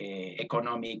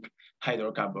economic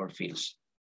hydrocarbon fields.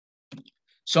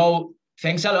 So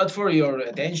thanks a lot for your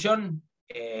attention.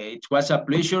 It was a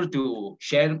pleasure to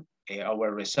share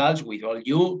our results with all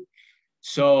you.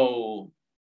 So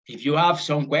if you have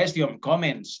some questions,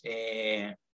 comments,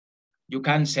 you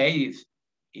can say if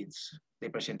it's the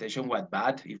presentation was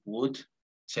bad, if good,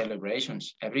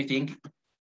 celebrations, everything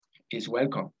is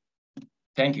welcome.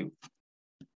 Thank you.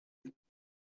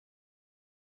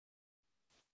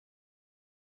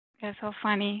 That's so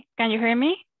funny. Can you hear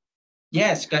me?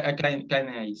 Yes, can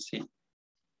I see?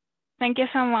 Thank you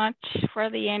so much for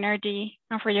the energy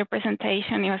and for your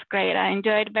presentation. It was great. I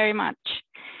enjoyed it very much.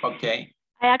 Okay.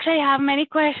 I actually have many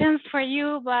questions for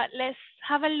you, but let's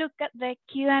have a look at the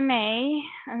Q&A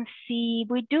and see.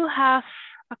 We do have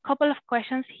a couple of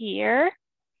questions here.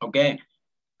 Okay.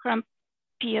 From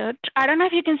Piotr. I don't know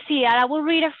if you can see it. I will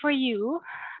read it for you.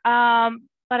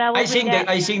 But I will I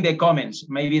think the comments.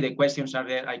 Maybe the questions are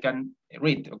there. I can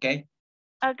read. Okay.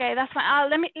 Okay, that's fine.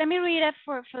 Let me read it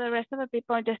for the rest of the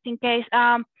people just in case.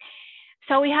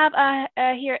 So we have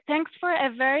here. Thanks for a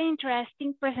very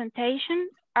interesting presentation.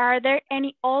 Are there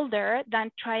any older than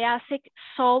Triassic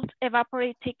salt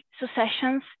evaporitic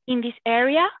successions in this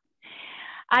area?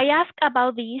 I ask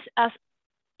about these as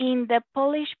in the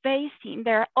Polish Basin,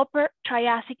 there are upper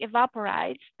Triassic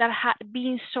evaporites that had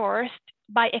been sourced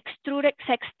by extruded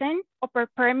sexton upper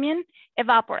Permian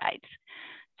evaporites.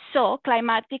 So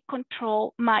climatic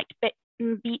control might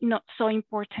be not so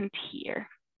important here.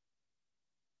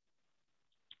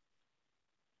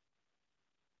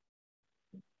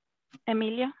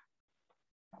 Emilio?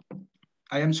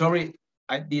 I am sorry.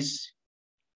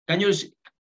 Can you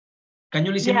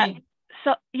listen me?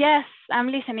 So yes, I'm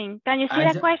listening. Can you see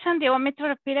the question? Do you want me to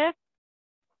repeat it?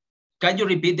 Can you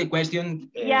repeat the question?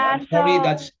 Yeah, I'm sorry,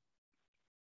 that's...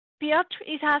 Piotr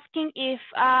is asking if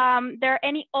there are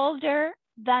any older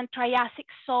than Triassic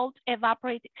salt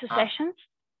evaporated successions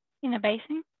in a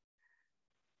basin?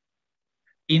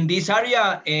 In this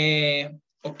area,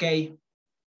 okay,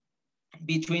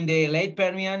 between the late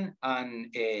Permian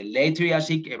and late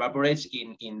Triassic evaporates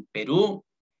in Peru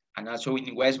and also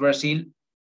in West Brazil,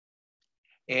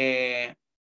 it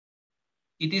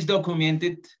is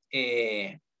documented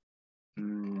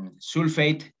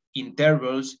sulfate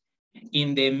intervals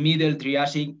in the middle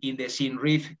Triassic in the Sin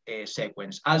Reef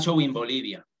sequence, also in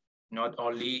Bolivia, not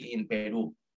only in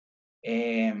Peru.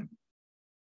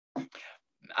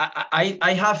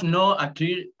 I have no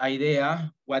clear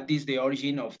idea what is the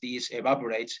origin of these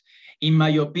evaporates. In my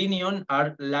opinion,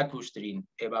 are lacustrine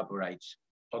evaporates,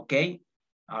 okay?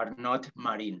 Are not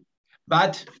marine.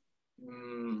 But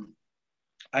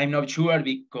I'm not sure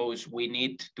because we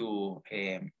need to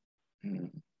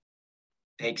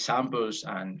take samples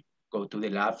and go to the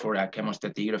lab for a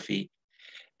chemostratigraphy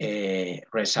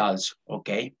results,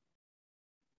 okay?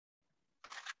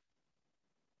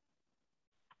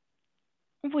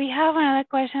 We have another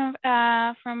question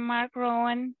from Mark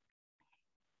Rowan.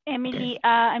 Emily,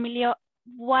 Emilio,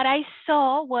 what I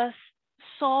saw was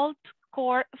salt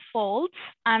core faults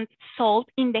and salt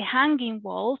in the hanging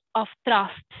walls of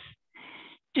thrusts.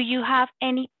 Do you have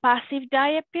any passive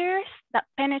diapirs that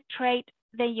penetrate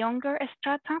the younger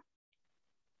strata?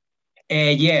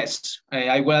 Yes,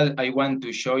 I want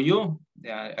to show you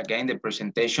again the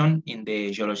presentation in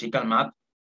the geological map.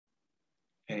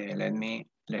 Let me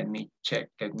check.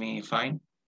 Let me find.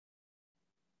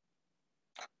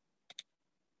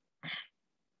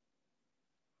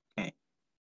 Okay.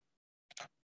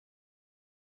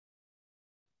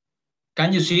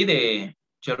 Can you see the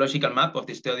geological map of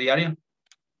the study area?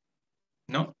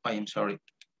 No, I am sorry.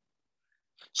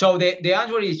 So the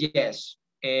answer is yes.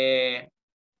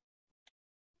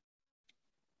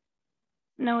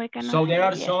 No, we cannot. So there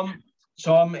are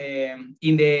some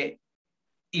in the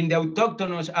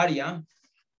autochthonous area,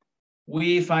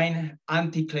 we find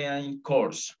anticline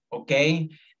cores. Okay,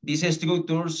 these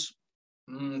structures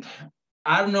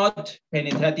are not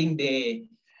penetrating the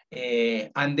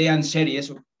Andean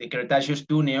series, the Cretaceous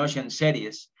to Neocean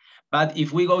series. But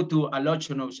if we go to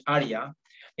Allogenous area,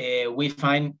 we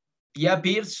find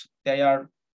diapirs. They are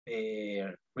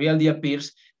real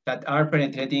diapirs that are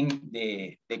penetrating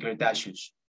the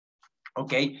Cretaceous.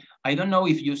 Okay, I don't know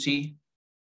if you see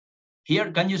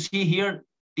here. Can you see here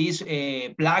these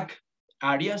black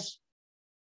areas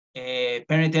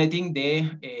penetrating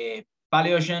the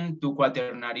Paleocean to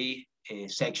Quaternary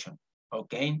section?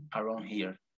 Okay, around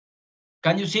here.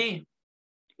 Can you see?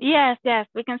 Yes, yes,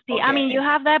 we can see. Okay. I mean, you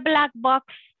have that black box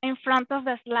in front of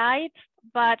the slides,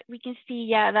 but we can see,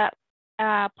 yeah, that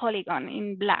polygon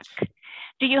in black.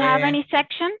 Do you have any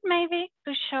section maybe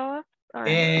to show us?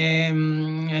 Here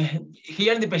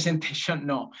in the presentation,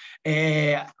 no.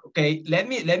 Okay, let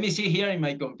me see here in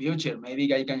my computer.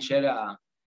 Maybe I can share a.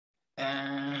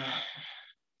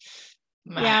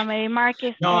 Yeah, maybe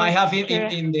Marcus. No, I have it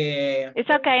in the. It's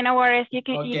okay, no worries. You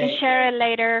can okay. You can share it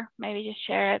later. Maybe just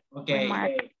share it. Okay. With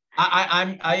Mark.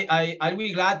 I'll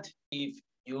be glad if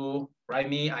you write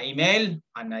me an email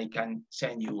and I can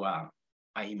send you a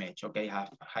image. Okay, I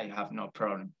have no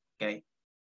problem. Okay.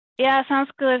 Yeah,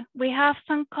 sounds good. We have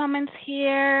some comments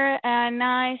here.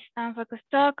 Nice and focused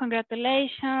talk.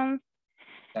 Congratulations.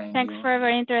 Thanks for a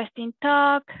very interesting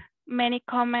talk. Many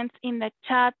comments in the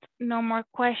chat. No more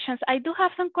questions. I do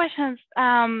have some questions.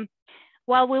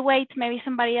 While we wait, maybe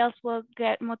somebody else will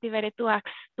get motivated to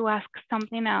ask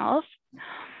something else.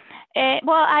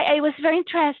 Well, it was very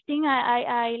interesting.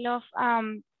 I love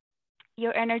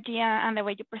your energy and the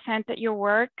way you presented your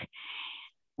work.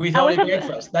 Without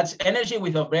breakfast. That's energy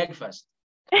without breakfast.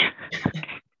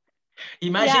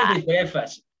 Imagine with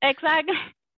breakfast. Exactly.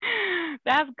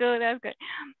 That's good. That's good.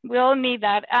 We all need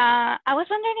that. I was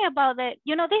wondering about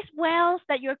these wells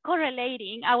that you're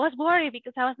correlating. I was worried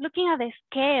because I was looking at the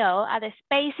scale, at the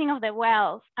spacing of the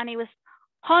wells, and it was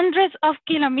hundreds of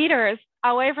kilometers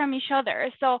away from each other.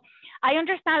 So I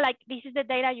understand this is the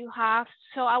data you have.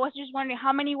 So I was just wondering,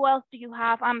 how many wells do you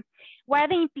have? What are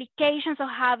the implications of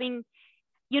having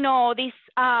this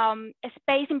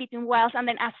spacing between wells and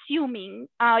then assuming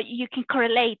you can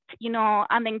correlate,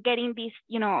 and then getting this,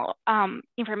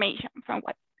 information from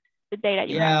what the data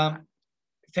you have. Yeah,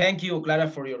 thank you, Clara,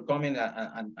 for your comment.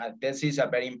 And this is a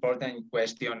very important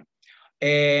question.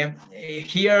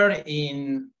 Here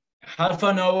in half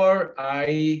an hour,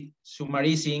 I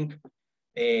summarizing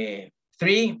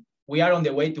 3. We are on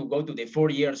the way to go to the 4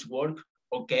 years work,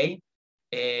 okay?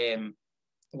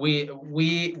 We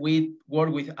work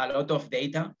with a lot of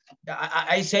data.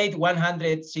 I said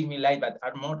 100 seismic lines, but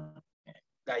are more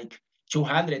like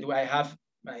 200. I have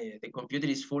the computer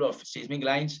is full of seismic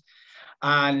lines,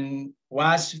 and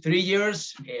was 3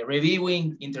 years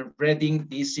reviewing, interpreting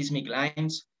these seismic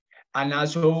lines, and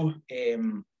also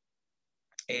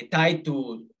tied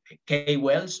to K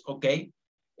wells. Okay,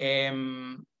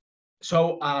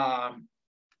 so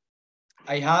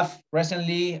I have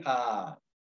recently.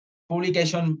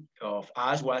 Publication of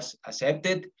us was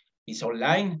accepted. It's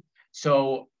online.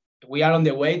 So we are on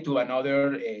the way to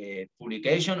another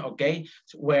publication, okay,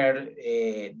 where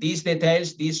these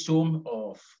details, this sum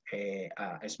of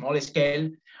a small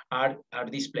scale are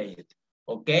displayed,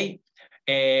 okay?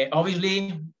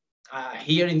 Obviously,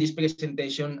 here in this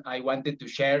presentation, I wanted to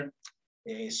share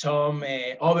some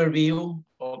overview,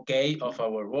 okay, of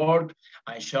our work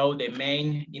and show the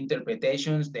main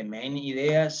interpretations, the main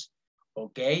ideas,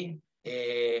 okay?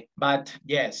 But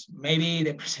yes, maybe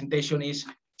the presentation is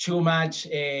too much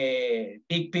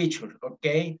big picture,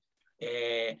 okay?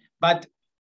 But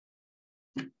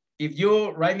if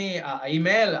you write me an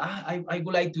email, I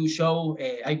would like to show,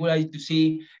 I would like to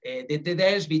see the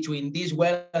details between this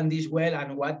well and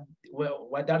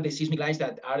what are the seismic lines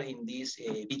that are in this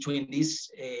between these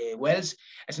wells.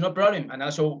 It's no problem, and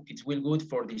also it will good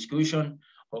for discussion,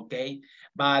 okay?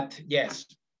 But yes,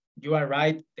 you are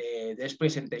right. This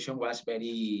presentation was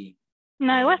very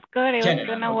no, it was good. It was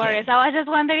general, good. No okay. worries. I was just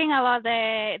wondering about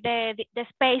the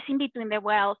spacing between the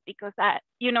wells because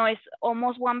you know, it's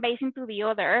almost one basin to the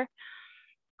other.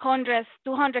 200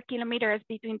 kilometers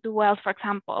between two wells, for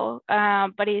example.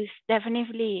 But it's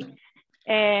definitely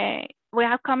we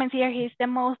have comments here. He's the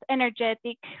most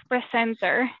energetic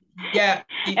presenter. Yeah,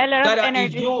 a lot of Clara,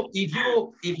 energy.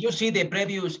 if you see the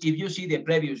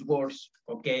previous words,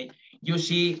 okay, you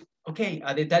see, okay,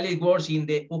 a detailed words in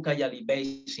the Ucayali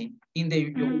Basin, in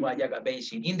the Uhuallaga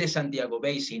Basin, in the Santiago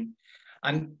Basin,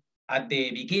 and at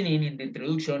the beginning in the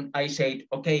introduction, I said,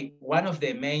 okay, one of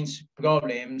the main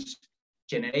problems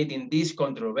generating this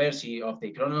controversy of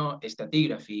the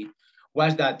chronostratigraphy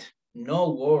was that no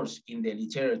words in the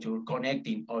literature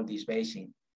connecting all these basins.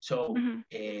 So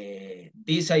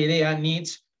this idea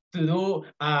needs to do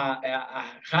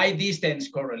high distance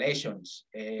correlations,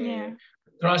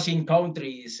 crossing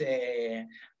countries.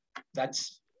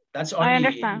 That's only. I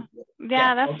understand.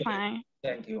 Yeah, that's okay. Fine.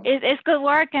 Thank you. It's good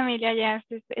work, Emilio. Yes,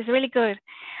 it's really good.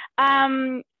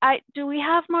 Do we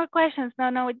have more questions?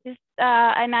 No, just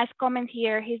a nice comment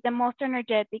here. He's the most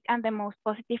energetic and the most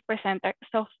positive presenter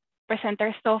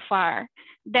so far.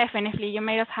 Definitely, you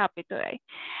made us happy today.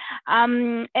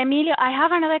 Emilio, I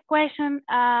have another question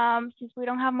since we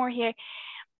don't have more here.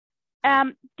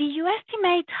 Do you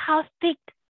estimate how thick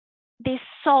this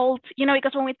salt, you know,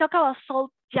 because when we talk about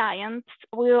salt giants,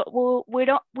 we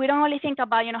don't only think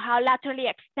about, you know, how laterally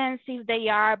extensive they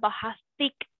are, but how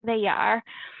thick they are.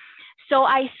 So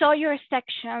I saw your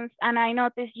sections and I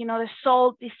noticed, you know, the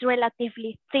salt is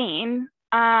relatively thin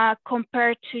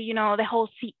compared to, you know, the whole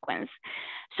sequence.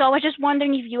 So I was just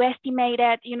wondering if you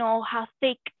estimated, you know, how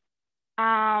thick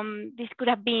this could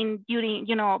have been during,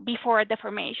 you know, before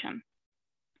deformation,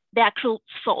 the actual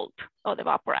salt of the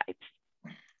evaporites.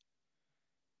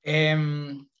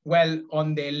 Well,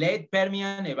 on the late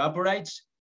Permian evaporites,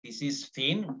 this is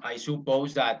thin. I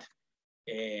suppose that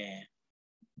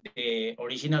the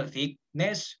original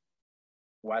thickness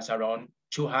was around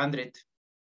 200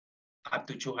 up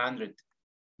to 200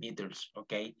 meters,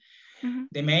 okay?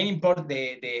 The main import,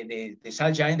 the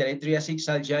salt giant, the late Triassic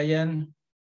salt giant,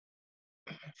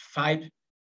 5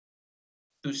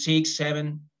 to 6,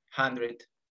 700,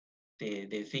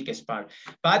 the thickest part.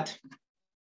 But,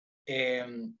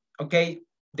 okay,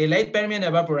 the late Permian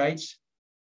evaporites,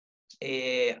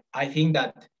 I think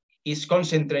that is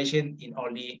concentration in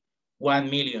only 1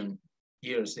 million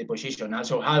years deposition,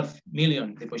 also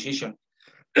 500,000 deposition.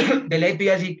 The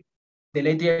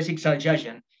late Triassic salt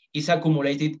giant is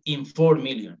accumulated in 4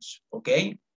 millions,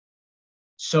 okay?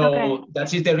 So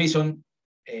that is the reason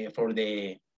for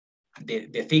the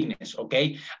thickness,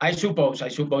 okay? I suppose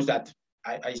that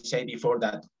I said before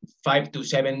that 500 to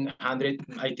 700,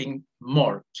 I think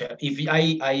more. So if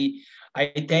I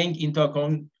take into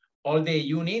account all the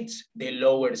units, the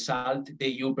lower salt,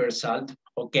 the upper salt,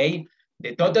 okay,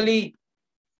 the totally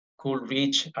could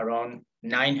reach around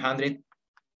 900,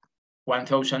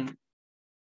 1,000.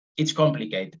 It's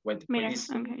complicated.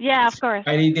 Yeah, of course.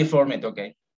 Very deformed,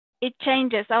 okay. It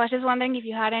changes. I was just wondering if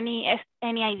you had any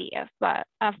ideas, but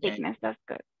of thickness, that's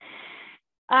good.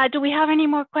 Do we have any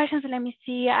more questions? Let me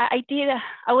see. I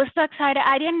was so excited.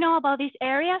 I didn't know about this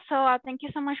area, so thank you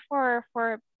so much for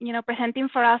you know, presenting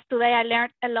for us today. I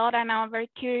learned a lot, and I'm very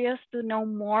curious to know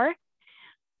more.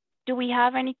 Do we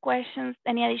have any questions?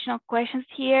 Any additional questions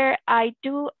here? I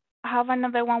do have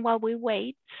another one while we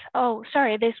wait. Oh,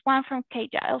 sorry, there's one from Kay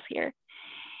Giles here.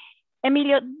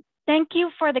 Emilio, thank you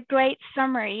for the great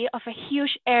summary of a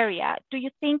huge area. Do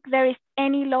you think there is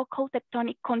any local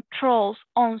tectonic controls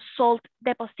on salt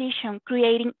deposition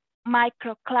creating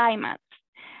microclimates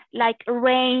like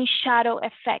rain shadow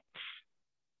effects?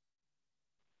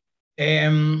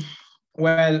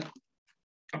 Well,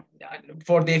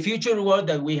 for the future work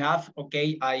that we have,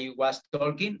 okay, I was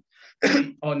talking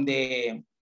on the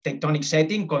tectonic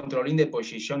setting, controlling the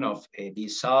position of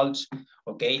these salts,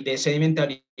 okay, the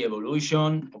sedimentary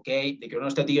evolution, okay, the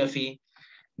chronostratigraphy.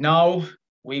 Now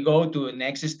we go to the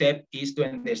next step is to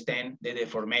understand the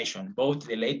deformation, both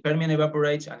the late Permian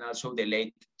evaporites and also the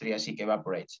late Triassic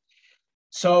evaporites.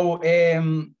 So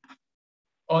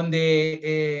on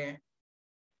the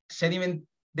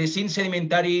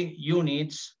sedimentary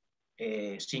units,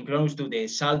 synchronous to the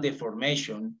salt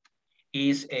deformation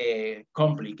is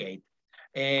complicated.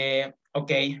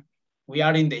 Okay, we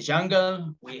are in the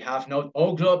jungle. We have not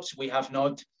outcrops. We have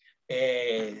not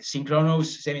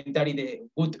synchronous sedimentary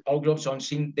good outcrops on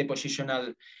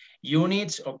depositional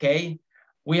units. Okay,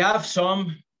 we have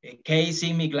some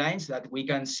K-seismic lines that we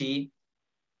can see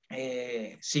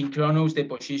synchronous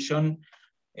deposition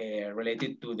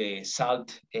related to the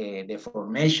salt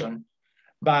deformation.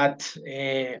 But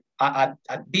at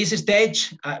this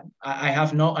stage, I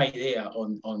have no idea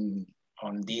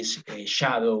on these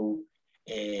shadow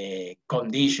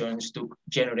conditions to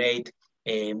generate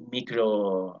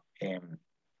micro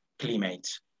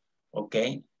climates.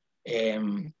 Okay.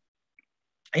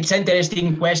 It's an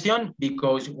interesting question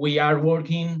because we are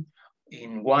working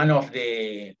in one of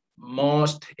the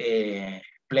most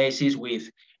places with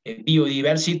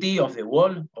biodiversity of the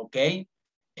world. Okay.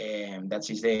 That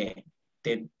is the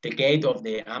gate of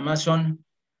the Amazon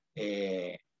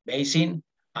basin,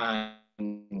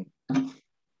 and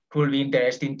could be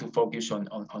interesting to focus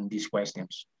on these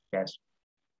questions. Yes.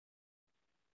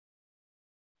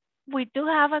 We do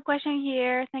have a question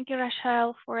here. Thank you,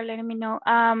 Rachel, for letting me know.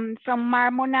 From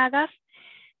Mar Monagas.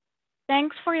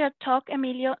 Thanks for your talk,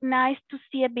 Emilio. Nice to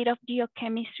see a bit of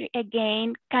geochemistry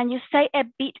again. Can you say a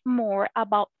bit more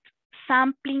about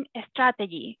sampling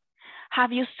strategy?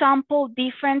 Have you sampled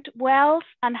different wells,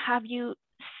 and have you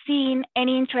seen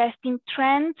any interesting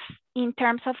trends in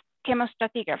terms of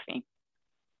chemostratigraphy?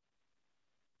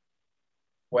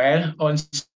 Well, on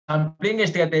sampling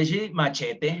strategy,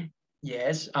 machete,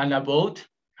 yes, and a boat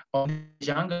on the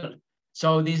jungle.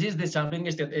 So this is the sampling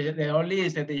strategy, the only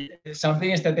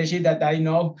sampling strategy that I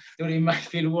know during my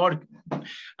field work.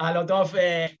 A lot of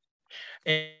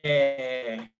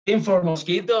for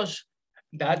mosquitoes.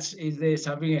 That is the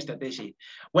sampling strategy.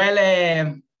 Well,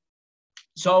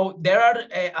 so there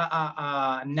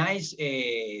are nice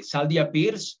salt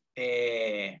diapirs,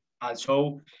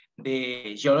 also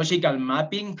the geological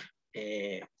mapping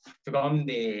from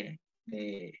the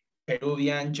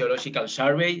Peruvian Geological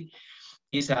Survey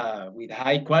is with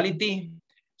high quality.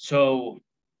 So,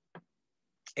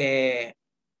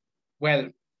 well,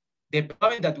 the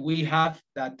problem that we have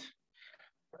that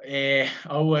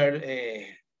our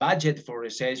budget for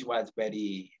research was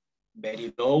very,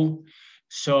 very low.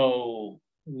 So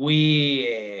we,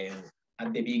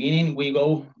 at the beginning, we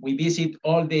visit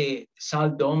all the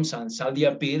salt domes and salt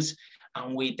diapirs,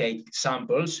 and we take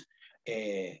samples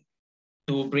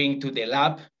to bring to the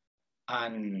lab,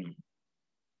 and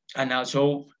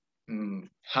also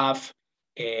have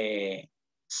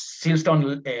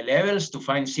siltstone levels to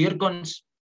find zircons.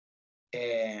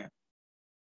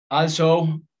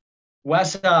 Also,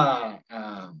 was a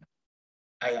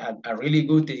really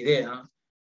good idea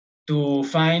to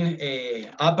find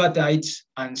apatites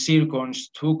and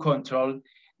zircons to control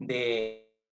the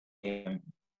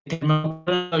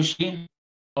thermology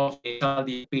of the salt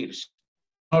diapirs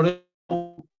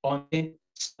on the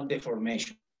salt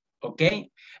deformation. Okay,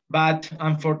 but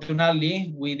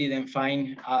unfortunately, we didn't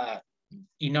find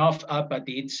enough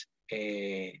apatites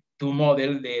to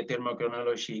model the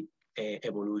thermochronology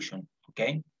evolution.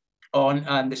 Okay.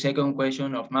 On the second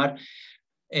question of Mar,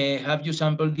 have you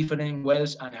sampled different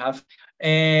wells and have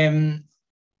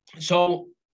so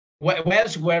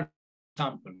wells were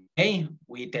sampled? Okay,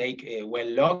 we take well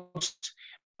logs,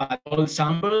 but all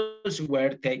samples were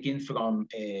taken from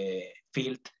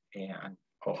field and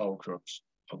outcrops.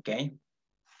 Okay.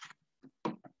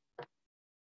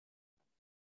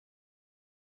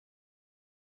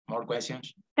 More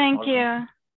questions? Thank you.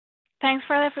 Thanks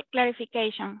for the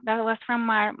clarification. That was from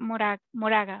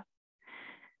Moraga.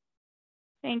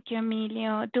 Thank you,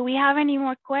 Emilio. Do we have any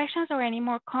more questions or any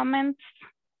more comments?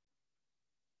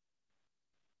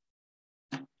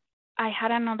 I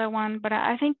had another one, but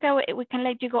I think that we can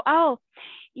let you go. Oh,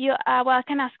 you. Well, I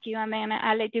can ask you, and then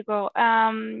I'll let you go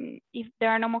if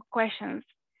there are no more questions.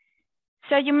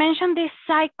 So you mentioned these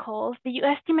cycles. Did you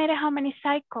estimate how many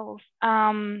cycles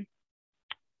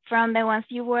from the ones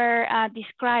you were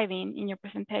describing in your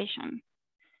presentation?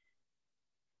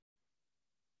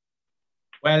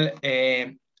 Well,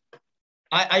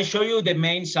 I show you the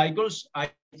main cycles. I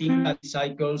think that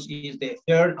cycles is the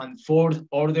third and fourth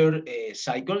order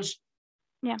cycles.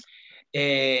 Yeah.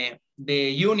 The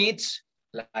units,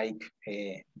 like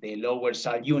the lower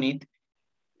salt unit,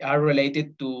 are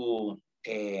related to,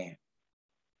 I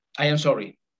am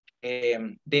sorry,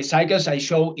 the cycles I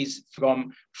show is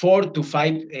from 4 to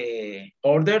 5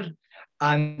 order,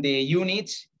 and the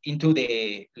units into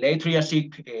the late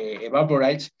Triassic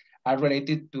evaporites are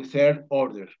related to third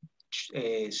order,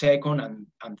 second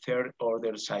and third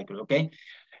order cycle, okay?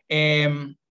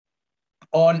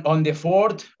 On the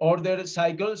fourth order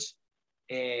cycles,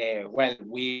 well,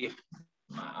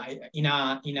 in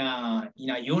a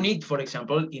unit, for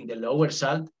example, in the lower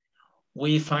salt,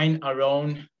 we find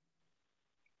around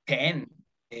 10.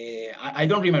 I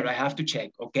don't remember. I have to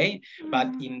check. Okay, but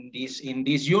in this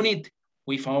unit,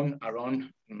 we found around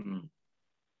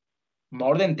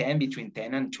more than 10, between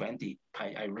 10 and 20.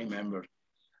 I remember.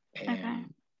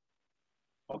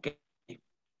 Okay.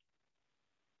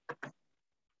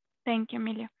 Thank you,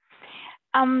 Emilio.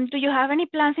 Do you have any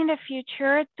plans in the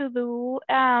future to do,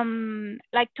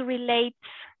 like to relate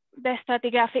the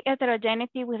stratigraphic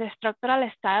heterogeneity with the structural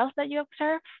styles that you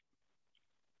observe?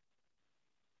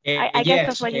 I guess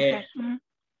that's what you said.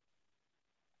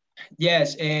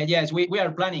 Yes, yes, we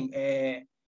are planning.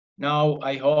 Now,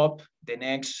 I hope the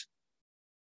next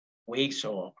weeks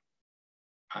or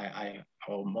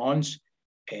months,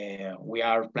 we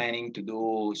are planning to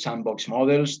do sandbox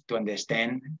models to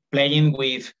understand, playing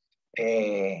with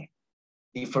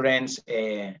different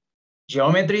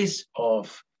geometries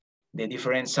of the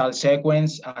different salt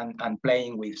sequence and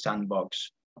playing with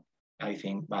sandbox, I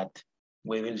think, but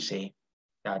we will see.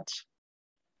 That's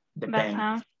the That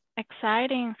sounds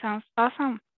exciting. Sounds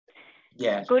awesome.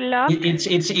 Yes. Good luck.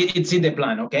 It's in the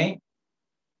plan, okay?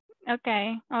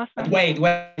 Okay, awesome. But wait.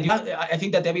 I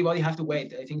think that everybody has to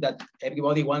wait. I think that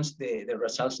everybody wants the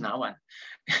results now. And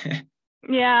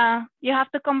yeah, you have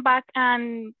to come back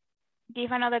and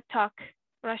give another talk,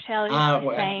 Rochelle is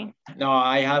saying. No,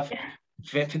 I have.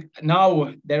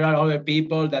 Now there are other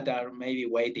people that are maybe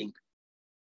waiting.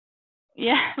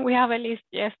 Yeah, we have a list.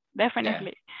 Yes,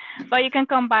 definitely. Yeah. But you can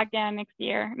come back next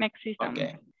year, next season.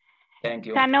 Okay. Thank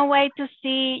you. Cannot wait to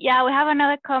see. Yeah, we have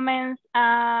another comments.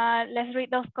 Let's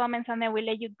read those comments and then we'll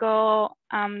let you go.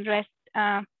 Rest.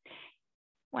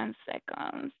 1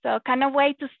 second. So cannot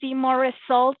wait to see more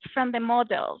results from the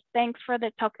models. Thanks for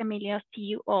the talk, Emilio. See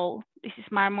you all. This is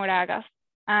Mar Moragas.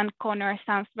 And Connor,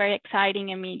 sounds very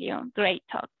exciting, Emilio. Great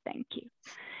talk. Thank you.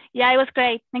 Yeah, it was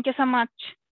great. Thank you so much.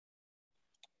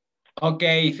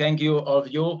 Okay, thank you, all of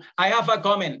you. I have a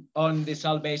comment on the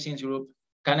salt basins group.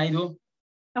 Can I do?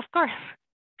 Of course.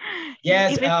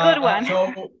 Yes, it's a good one.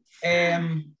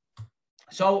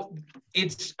 So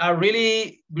it's a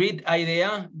really great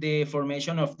idea, the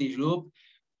formation of this group,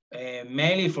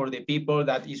 mainly for the people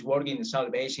that is working in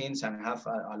salt basins and have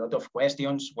a lot of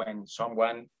questions when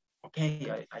someone,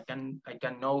 okay, I can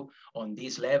know on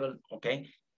this level, okay.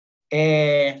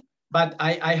 But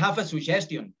I have a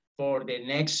suggestion for the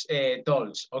next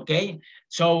talks, okay.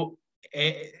 So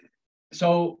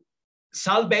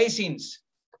salt basins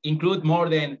include more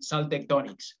than salt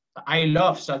tectonics. I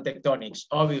love salt tectonics,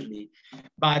 obviously,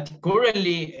 but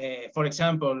currently, for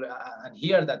example, and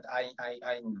here that I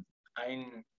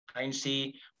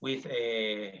see with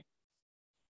very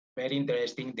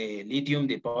interesting the lithium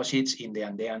deposits in the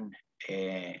Andean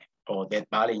or Death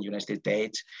Valley in United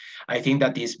States. I think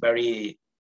that is very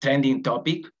trending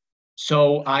topic.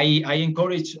 So I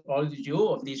encourage all of you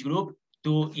of this group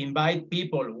to invite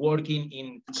people working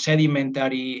in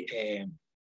sedimentary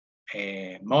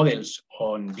models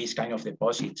on this kind of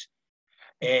deposits.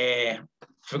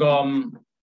 From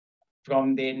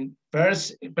the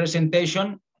first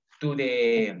presentation to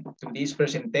this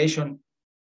presentation,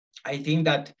 I think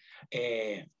that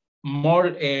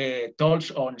more talks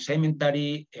on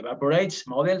sedimentary evaporates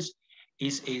models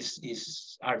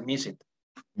are missed.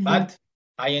 Mm-hmm. But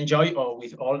I enjoy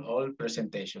with all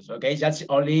presentations. Okay, that's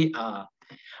only a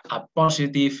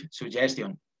positive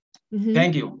suggestion. Mm-hmm.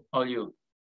 Thank you, all you.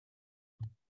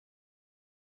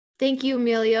 Thank you,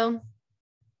 Emilio.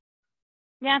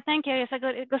 Yeah, thank you. It's a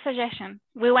good suggestion.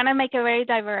 We want to make it very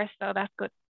diverse, so that's good.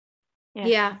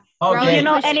 Yeah. Okay. Do you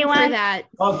know anyone for that?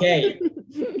 Okay.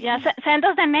 Yeah, send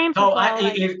us the names. So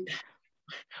well,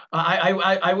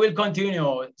 I will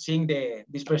continue seeing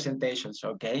these presentations.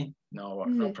 Okay. No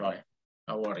problem.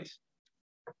 No worries.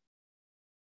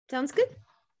 Sounds good.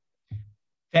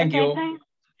 Thank you. Thanks.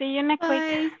 See you next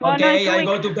week. Okay, I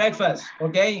go to breakfast.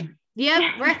 Okay.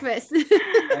 Yep, breakfast.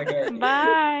 Okay.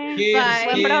 Bye. Cheers,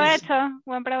 Bye. cheers.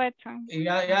 Buen provecho.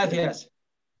 Gracias.